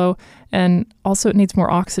blood flow, and also it needs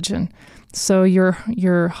more oxygen. So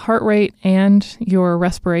your heart rate and your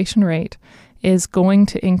respiration rate is going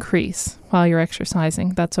to increase while you're exercising.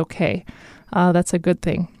 That's okay. That's a good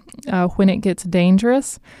thing. When it gets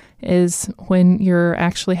dangerous is when you're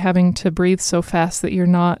actually having to breathe so fast that you're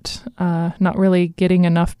not really getting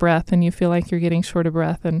enough breath and you feel like you're getting short of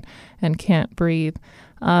breath and can't breathe.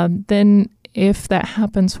 Then if that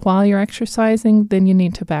happens while you're exercising, then you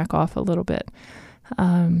need to back off a little bit.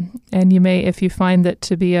 And you may, if you find that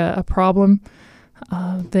to be a problem,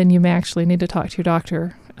 then you may actually need to talk to your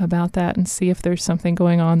doctor about that and see if there's something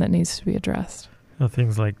going on that needs to be addressed.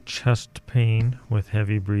 Things like chest pain with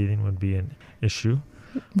heavy breathing would be an issue.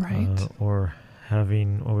 Right. Or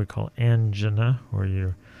having what we call angina, where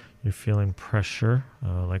you you're feeling pressure,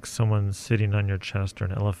 like someone sitting on your chest or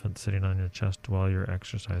an elephant sitting on your chest while you're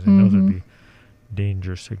exercising. Those would be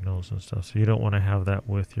danger signals and stuff. So you don't want to have that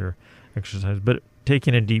with your exercise. But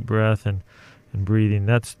taking a deep breath and breathing,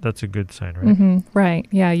 that's a good sign, right? Right.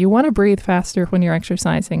 Yeah, you want to breathe faster when you're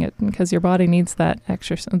exercising it because your body needs that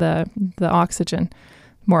the oxygen,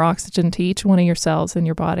 more oxygen to each one of your cells in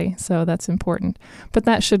your body. So that's important. But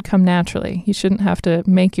that should come naturally. You shouldn't have to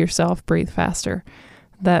make yourself breathe faster.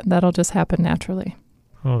 That'll just happen naturally.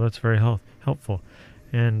 Oh, that's very helpful.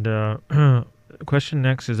 And the question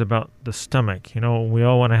next is about the stomach. We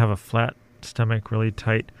all want to have a flat stomach, really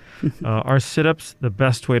tight. Are sit-ups the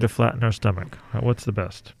best way to flatten our stomach? What's the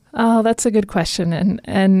best? Oh, that's a good question.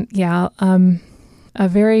 And yeah, a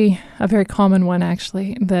very common one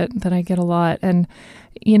actually that I get a lot. And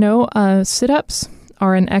sit-ups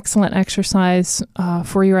are an excellent exercise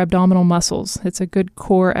for your abdominal muscles. It's a good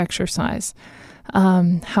core exercise.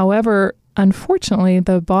 However, unfortunately,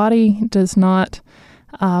 the body does not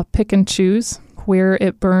pick and choose where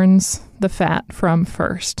it burns the fat from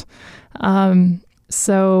first.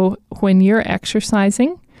 So when you're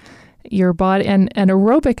exercising, your body, and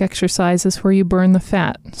aerobic exercise is where you burn the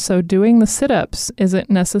fat. So doing the sit-ups isn't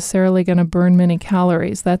necessarily going to burn many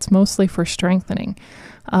calories. That's mostly for strengthening.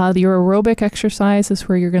 Your aerobic exercise is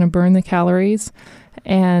where you're going to burn the calories,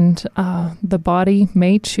 and the body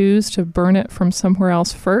may choose to burn it from somewhere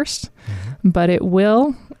else first, but it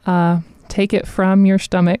will take it from your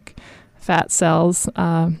stomach fat cells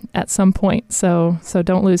at some point. So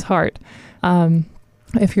don't lose heart.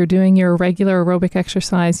 If you're doing your regular aerobic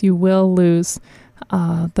exercise, you will lose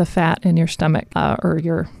the fat in your stomach or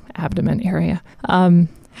your abdomen area.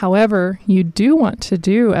 However, you do want to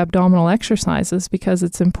do abdominal exercises because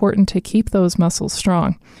it's important to keep those muscles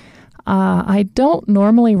strong. I don't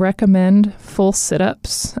normally recommend full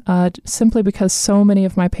sit-ups simply because so many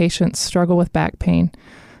of my patients struggle with back pain.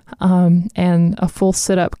 And a full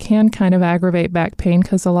sit-up can kind of aggravate back pain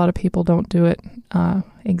because a lot of people don't do it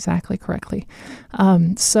exactly correctly.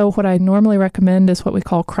 So what I normally recommend is what we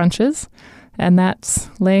call crunches, and that's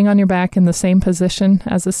laying on your back in the same position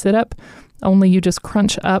as a sit-up, only you just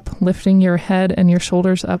crunch up, lifting your head and your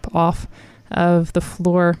shoulders up off of the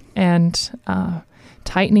floor and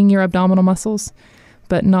tightening your abdominal muscles,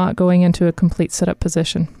 but not going into a complete sit-up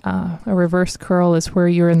position. A reverse curl is where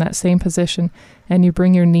you're in that same position and you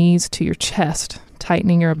bring your knees to your chest,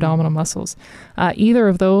 tightening your abdominal muscles. Either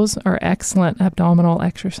of those are excellent abdominal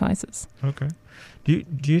exercises. Okay. Do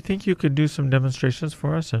you think you could do some demonstrations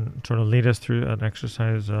for us and sort of lead us through an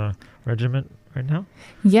exercise regimen right now?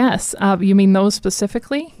 Yes. You mean those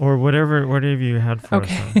specifically? Or whatever you had for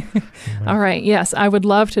us. All right. Yes, I would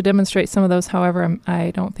love to demonstrate some of those. However,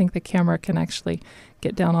 I don't think the camera can actually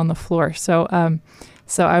get down on the floor. So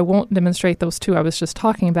I won't demonstrate those two I was just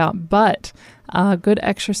talking about, but good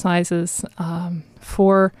exercises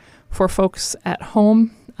for folks at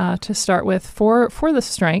home to start with for the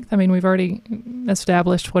strength. I mean, we've already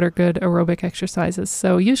established what are good aerobic exercises.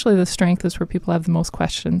 So usually the strength is where people have the most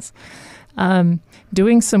questions.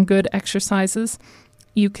 Doing some good exercises.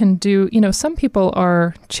 You can do, some people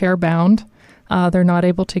are chair bound. They're not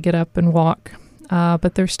able to get up and walk.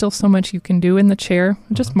 But there's still so much you can do in the chair,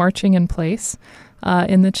 just marching in place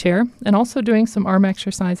in the chair, and also doing some arm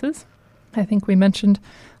exercises. I think we mentioned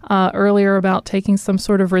earlier about taking some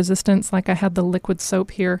sort of resistance, like I had the liquid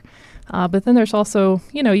soap here. But then there's also,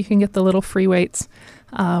 you can get the little free weights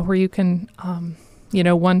where you can,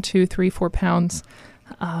 1, 2, 3, 4 pounds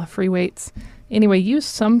free weights. Anyway, use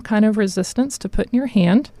some kind of resistance to put in your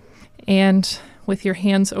hand, and with your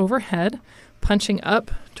hands overhead, punching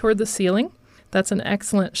up toward the ceiling. That's an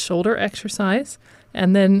excellent shoulder exercise.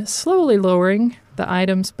 And then slowly lowering the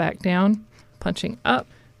items back down, punching up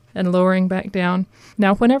and lowering back down.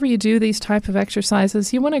 Now, whenever you do these type of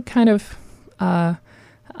exercises, you want to kind of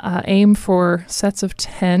aim for sets of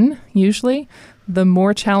 10, usually. The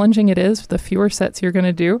more challenging it is, the fewer sets you're going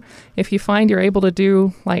to do. If you find you're able to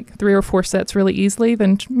do like 3 or 4 sets really easily,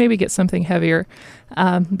 then maybe get something heavier.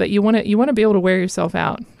 But you want to be able to wear yourself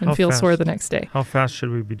out and feel sore the next day. How fast should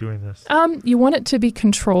we be doing this? You want it to be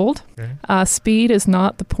controlled. Okay. Speed is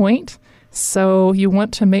not the point. So you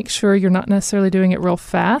want to make sure you're not necessarily doing it real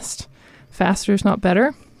fast. Faster is not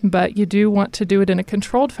better, but you do want to do it in a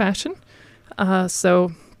controlled fashion.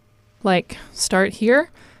 So like start here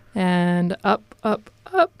and up, up,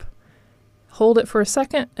 up. Hold it for a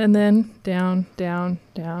second and then down, down,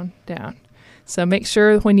 down, down. So make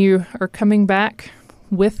sure when you are coming back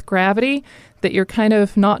with gravity that you're kind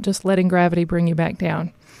of not just letting gravity bring you back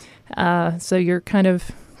down. So you're kind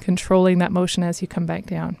of controlling that motion as you come back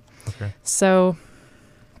down. Okay. So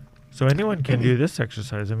So anyone can do this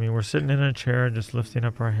exercise. I mean, we're sitting in a chair and just lifting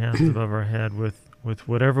up our hands above our head with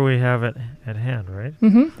whatever we have at hand, right?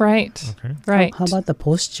 Mm-hmm. Right. Okay. Right. How about the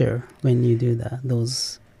posture when you do that?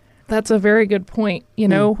 That's a very good point. You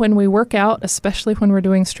know, when we work out, especially when we're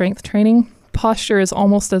doing strength training, posture is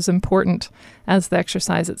almost as important as the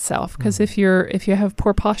exercise itself. Because if you have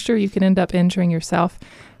poor posture, you can end up injuring yourself.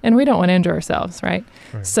 And we don't want to injure ourselves, right?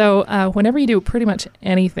 So whenever you do pretty much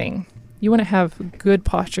anything, you want to have good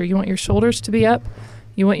posture. You want your shoulders to be up.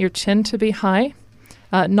 You want your chin to be high,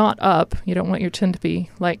 not up. You don't want your chin to be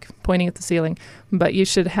like pointing at the ceiling, but you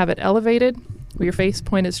should have it elevated with your face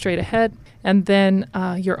pointed straight ahead. And then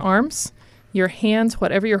your arms, your hands,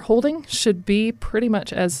 whatever you're holding should be pretty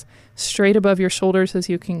much as straight above your shoulders as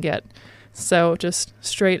you can get. So just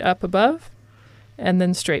straight up above and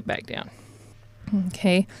then straight back down.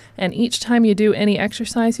 Okay, and each time you do any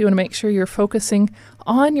exercise, you want to make sure you're focusing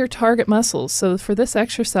on your target muscles. So for this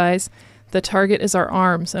exercise, the target is our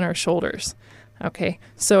arms and our shoulders. Okay,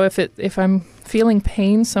 so if I'm feeling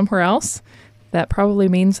pain somewhere else, that probably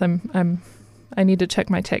means I need to check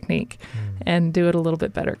my technique and do it a little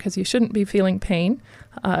bit better, because you shouldn't be feeling pain,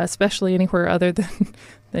 especially anywhere other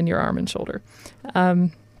than your arm and shoulder.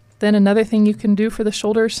 Then another thing you can do for the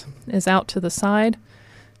shoulders is out to the side.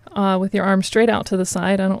 With your arm straight out to the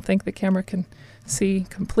side. I don't think the camera can see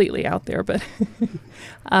completely out there, but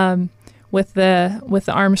with the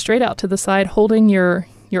arm straight out to the side, holding your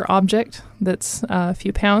object that's a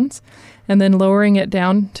few pounds, and then lowering it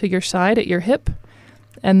down to your side at your hip,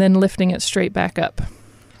 and then lifting it straight back up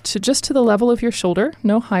to just to the level of your shoulder,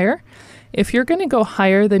 no higher. If you're going to go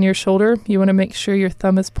higher than your shoulder, you want to make sure your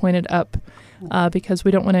thumb is pointed up, because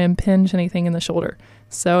we don't want to impinge anything in the shoulder.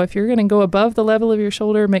 So if you're going to go above the level of your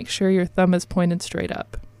shoulder, make sure your thumb is pointed straight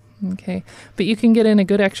up. Okay, but you can get in a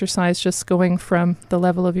good exercise just going from the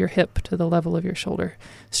level of your hip to the level of your shoulder,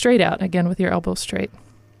 straight out, again with your elbows straight.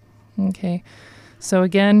 Okay, so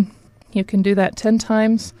again, you can do that 10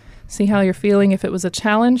 times. See how you're feeling. If it was a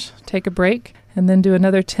challenge, take a break and then do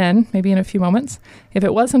another 10, maybe in a few moments. If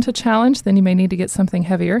it wasn't a challenge, then you may need to get something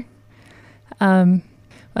heavier.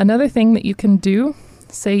 Another thing that you can do,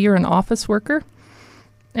 say you're an office worker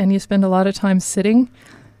and you spend a lot of time sitting,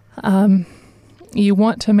 you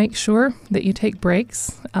want to make sure that you take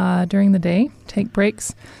breaks during the day. Take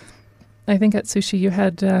breaks. I think at Sushi you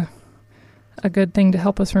had a good thing to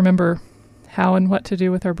help us remember how and what to do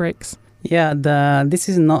with our breaks. Yeah, this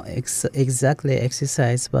is not exactly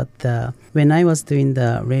exercise, but when I was doing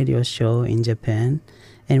the radio show in Japan,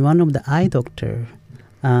 and one of the eye doctor,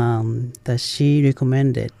 that she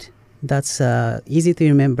recommended, that's easy to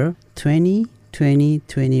remember,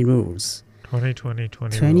 20-20-20 rules.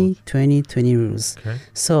 20-20-20 rules. Okay.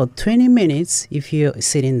 So 20 minutes if you're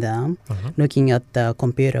sitting down, looking at the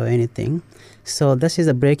computer or anything. So this is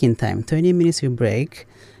a breaking time. 20 minutes you break,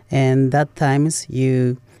 and that times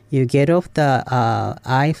you get off the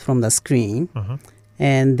eye from the screen,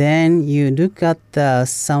 and then you look at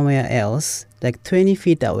somewhere else, like 20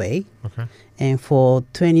 feet away, and for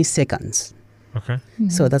 20 seconds. Okay. Mm-hmm.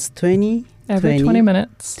 So that's 20, every 20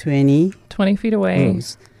 minutes, 20 feet away.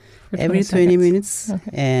 Rules. Every 20 minutes,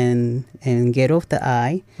 and get off the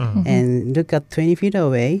eye and look at 20 feet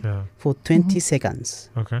away for 20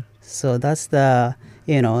 seconds. Okay. So that's the,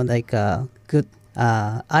 good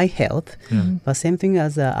eye health, but same thing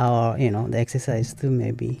as our, the exercise too,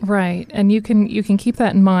 maybe. Right, and you can keep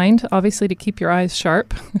that in mind, obviously, to keep your eyes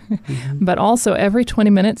sharp, but also every 20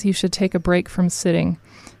 minutes you should take a break from sitting.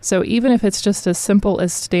 So even if it's just as simple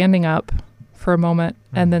as standing up for a moment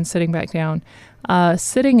and then sitting back down,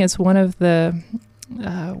 sitting is one of the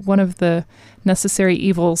necessary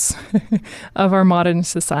evils of our modern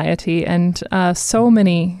society, and so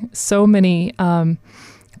many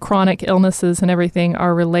chronic illnesses and everything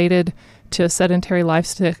are related to a sedentary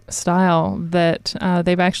lifestyle that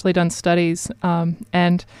they've actually done studies,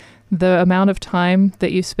 and the amount of time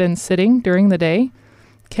that you spend sitting during the day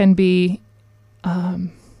can be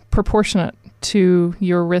proportionate to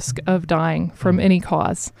your risk of dying from any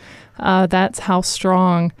cause. That's how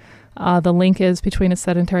strong the link is between a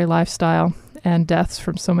sedentary lifestyle and deaths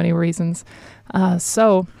from so many reasons.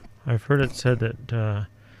 So I've heard it said that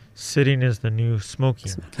sitting is the new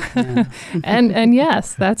smoking. and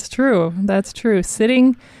yes, that's true. That's true.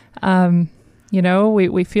 Sitting,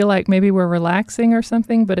 we feel like maybe we're relaxing or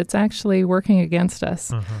something, but it's actually working against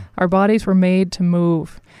us. Our bodies were made to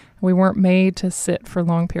move. We weren't made to sit for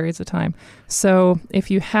long periods of time. So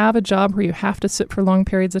if you have a job where you have to sit for long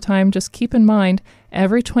periods of time, just keep in mind,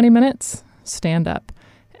 every 20 minutes, stand up.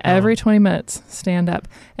 Every 20 minutes, stand up.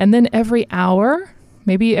 And then every hour,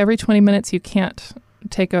 maybe every 20 minutes you can't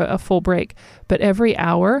take a full break. But every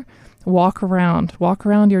hour, walk around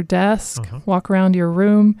your desk, walk around your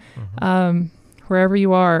room, wherever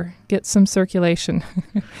you are, get some circulation.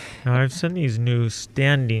 Now, I've seen these new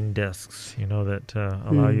standing desks, that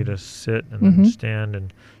allow you to sit and then stand,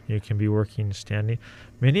 and you can be working standing.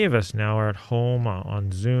 Many of us now are at home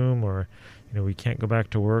on Zoom, or we can't go back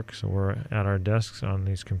to work, so we're at our desks on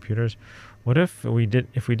these computers. What if we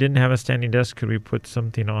didn't have a standing desk? Could we put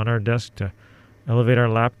something on our desk to elevate our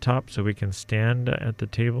laptop so we can stand at the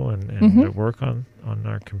table and work on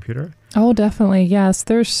our computer? Oh, definitely. Yes.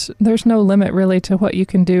 There's no limit really to what you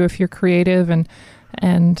can do if you're creative and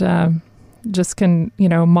just can,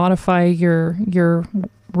 modify your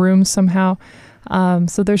room somehow.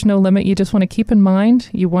 So there's no limit. You just want to keep in mind,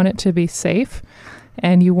 you want it to be safe,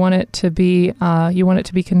 and you want it to be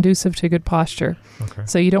conducive to good posture. Okay.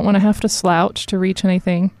 So you don't want to have to slouch to reach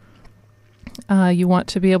anything. You want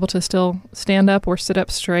to be able to still stand up or sit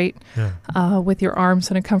up straight with your arms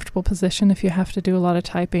in a comfortable position if you have to do a lot of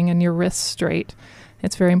typing, and your wrists straight.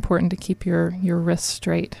 It's very important to keep your wrists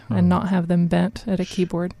straight and not have them bent at a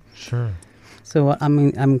keyboard. Sure. So what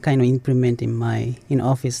I'm kind of implementing in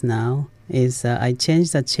office now is I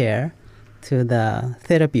changed the chair to the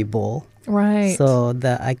therapy ball. Right. So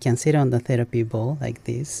that I can sit on the therapy ball like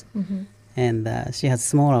this. And she has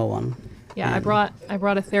smaller one. Yeah, I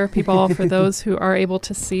brought a therapy ball for those who are able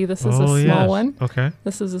to see. This is a small one. Okay.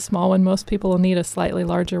 This is a small one. Most people will need a slightly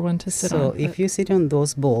larger one to sit on. So if you sit on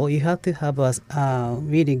those balls, you have to have a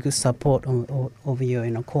really good support of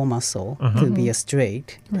your core muscle to be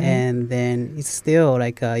straight. Right. And then it's still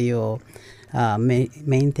like you're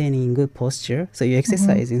maintaining good posture. So you're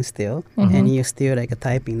exercising still, and you're still like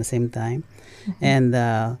typing at the same time.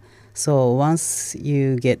 And so once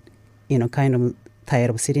you get, kind of tired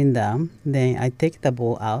of sitting down, then I take the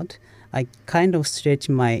ball out. I kind of stretch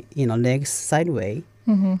my, legs sideways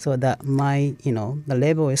so that my, the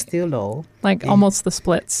level is still low. Like almost the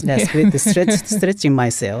splits. That's stretching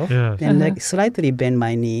myself. Yes. And like slightly bend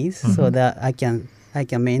my knees so that I can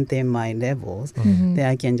maintain my levels. Then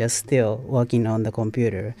I can just still working on the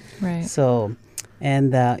computer. Right. So,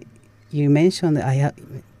 and you mentioned that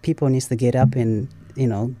people needs to get up and,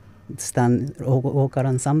 stand or walk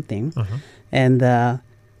around something. And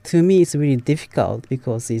to me, it's really difficult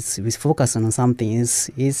because we focus on something.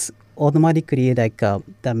 It's automatically like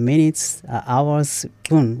the minutes, hours,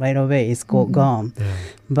 boom, right away, it's gone. Yeah.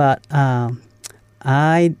 But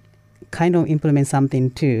I kind of implement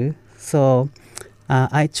something too. So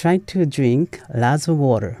I try to drink lots of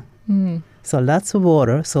water. So lots of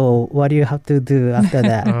water. So what do you have to do after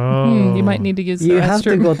that? You might need to use the restroom. You have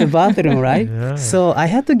to go to the bathroom, right? Yeah. So I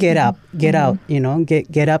had to get up, get out,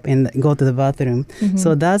 get up and go to the bathroom.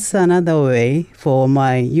 So that's another way for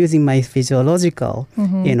using my physiological,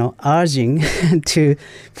 urging to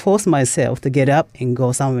force myself to get up and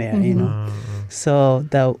go somewhere, So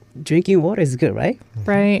the drinking water is good, right?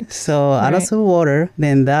 Right. So lots of water,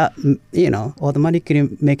 then that, automatically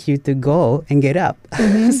make you to go and get up.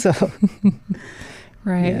 So,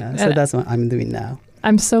 right. Yeah, so that's what I'm doing now.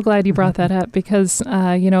 I'm so glad you brought that up because,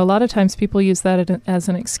 a lot of times people use that as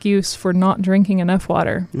an excuse for not drinking enough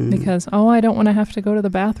water because, I don't want to have to go to the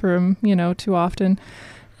bathroom, too often.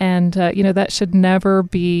 And, that should never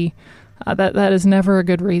be... that is never a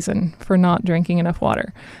good reason for not drinking enough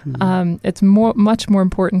water. It's much more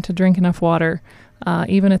important to drink enough water,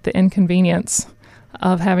 even at the inconvenience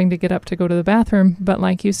of having to get up to go to the bathroom. But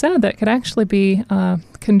like you said, that could actually be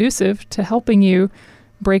conducive to helping you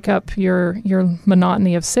break up your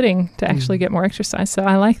monotony of sitting to actually get more exercise. So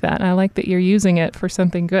I like that. I like that you're using it for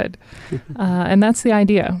something good. And that's the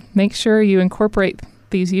idea. Make sure you incorporate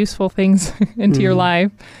these useful things into your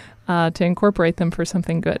life to incorporate them for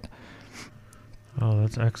something good. Oh,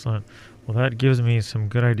 that's excellent. Well, that gives me some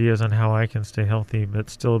good ideas on how I can stay healthy but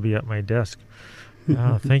still be at my desk.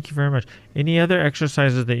 Thank you very much. Any other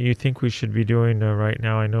exercises that you think we should be doing right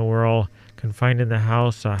now? I know we're all confined in the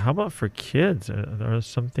house. How about for kids? Are there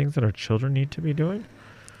some things that our children need to be doing?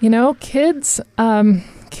 Kids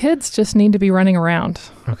just need to be running around.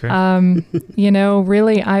 Okay.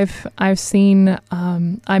 Really, I've seen.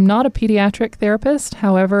 I'm not a pediatric therapist.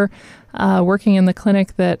 However, working in the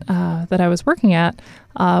clinic that I was working at,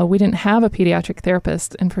 we didn't have a pediatric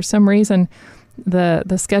therapist, and for some reason, the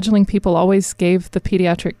scheduling people always gave the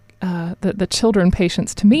pediatric the children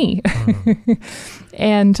patients to me.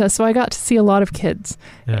 And so I got to see a lot of kids.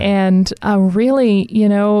 Yeah. And really,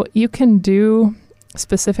 you can do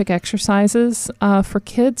specific exercises for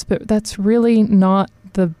kids, but that's really not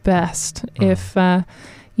the best. If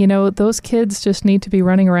those kids just need to be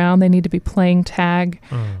running around. They need to be playing tag.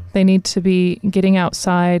 They need to be getting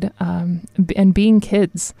outside and being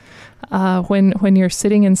kids. When you're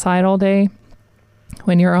sitting inside all day,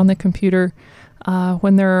 when you're on the computer,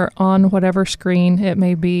 when they're on whatever screen it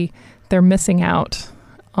may be, they're missing out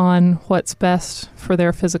on what's best for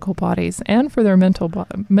their physical bodies and for their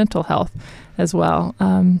mental health as well.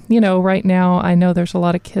 Right now, I know there's a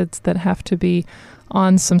lot of kids that have to be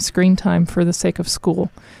on some screen time for the sake of school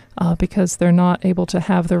because they're not able to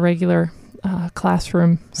have the regular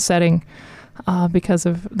classroom setting because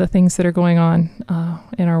of the things that are going on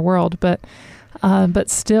in our world. But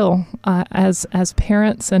still, as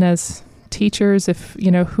parents and as teachers, if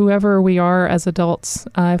whoever we are as adults,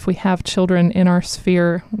 if we have children in our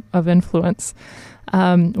sphere of influence,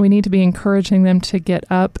 we need to be encouraging them to get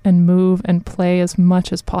up and move and play as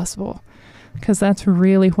much as possible, because that's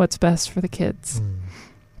really what's best for the kids.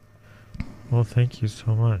 Well, thank you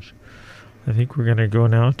so much. I think we're going to go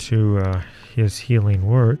now to his healing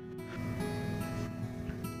word.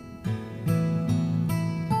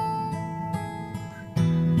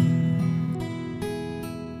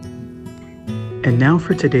 And now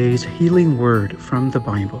for today's healing word from the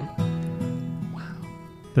Bible.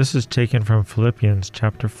 This is taken from Philippians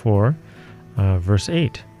chapter 4, verse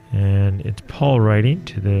 8. And it's Paul writing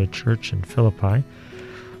to the church in Philippi.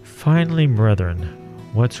 Finally, brethren,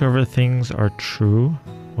 whatsoever things are true,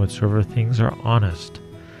 whatsoever things are honest,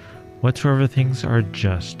 whatsoever things are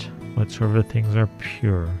just, whatsoever things are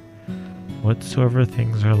pure, whatsoever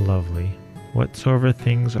things are lovely, whatsoever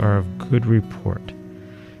things are of good report,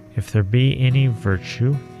 if there be any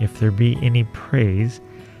virtue, if there be any praise,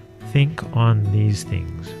 think on these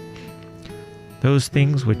things. Those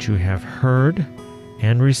things which you have heard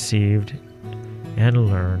and received and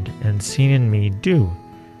learned and seen in me, do,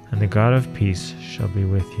 and the God of peace shall be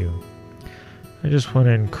with you. I just want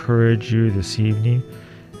to encourage you this evening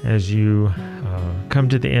as you come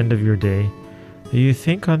to the end of your day, that you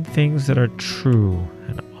think on things that are true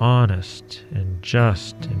and honest and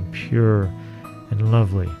just and pure and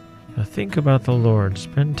lovely. Now think about the Lord.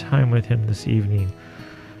 Spend time with Him this evening.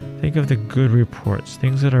 Think of the good reports,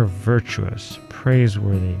 things that are virtuous,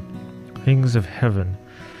 praiseworthy, things of heaven.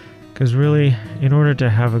 Because really, in order to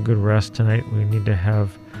have a good rest tonight, we need to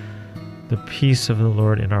have the peace of the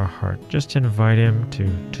Lord in our heart. Just invite Him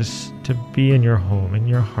to be in your home, in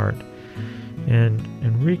your heart, and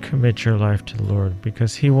recommit your life to the Lord,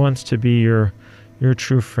 because He wants to be your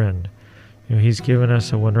true friend. He's given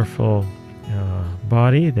us a wonderful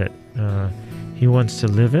body that He wants to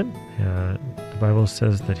live in. The Bible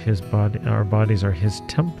says that our bodies are His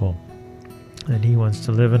temple, and He wants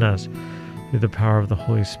to live in us through the power of the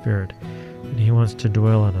Holy Spirit, and He wants to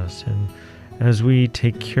dwell in us. And as we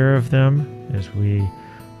take care of them, as we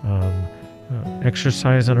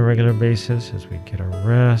exercise on a regular basis, as we get our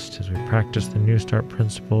rest, as we practice the New Start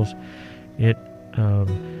principles, it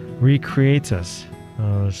recreates us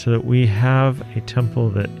so that we have a temple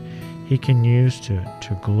that He can use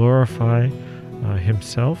to glorify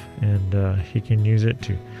Himself, and He can use it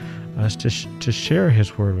to share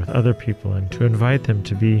His word with other people and to invite them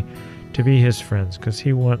to be His friends, because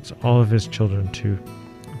He wants all of His children to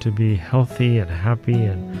be healthy and happy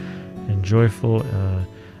and joyful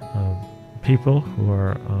people who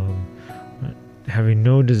are having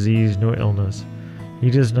no disease, no illness. He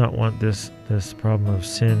does not want this problem of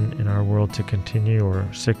sin in our world to continue, or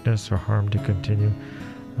sickness or harm to continue.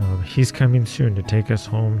 He's coming soon to take us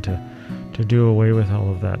home, to do away with all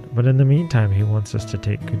of that. But in the meantime, He wants us to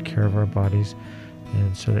take good care of our bodies,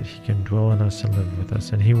 and so that He can dwell in us and live with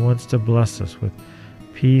us. And He wants to bless us with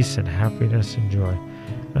peace and happiness and joy.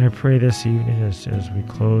 And I pray this evening as we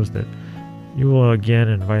close that you will again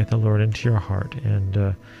invite the Lord into your heart,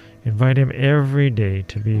 and invite Him every day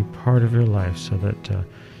to be part of your life, so that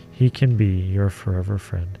He can be your forever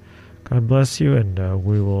friend. God bless you, and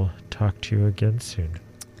we will talk to you again soon.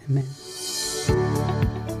 Amen.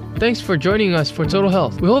 Thanks for joining us for Total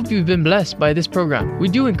Health. We hope you've been blessed by this program. We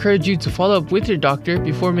do encourage you to follow up with your doctor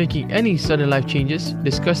before making any sudden life changes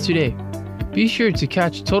discussed today. Be sure to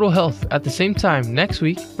catch Total Health at the same time next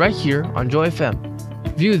week, right here on Joy FM.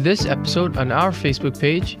 View this episode on our Facebook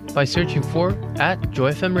page by searching for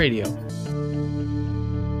 @JoyFM Radio.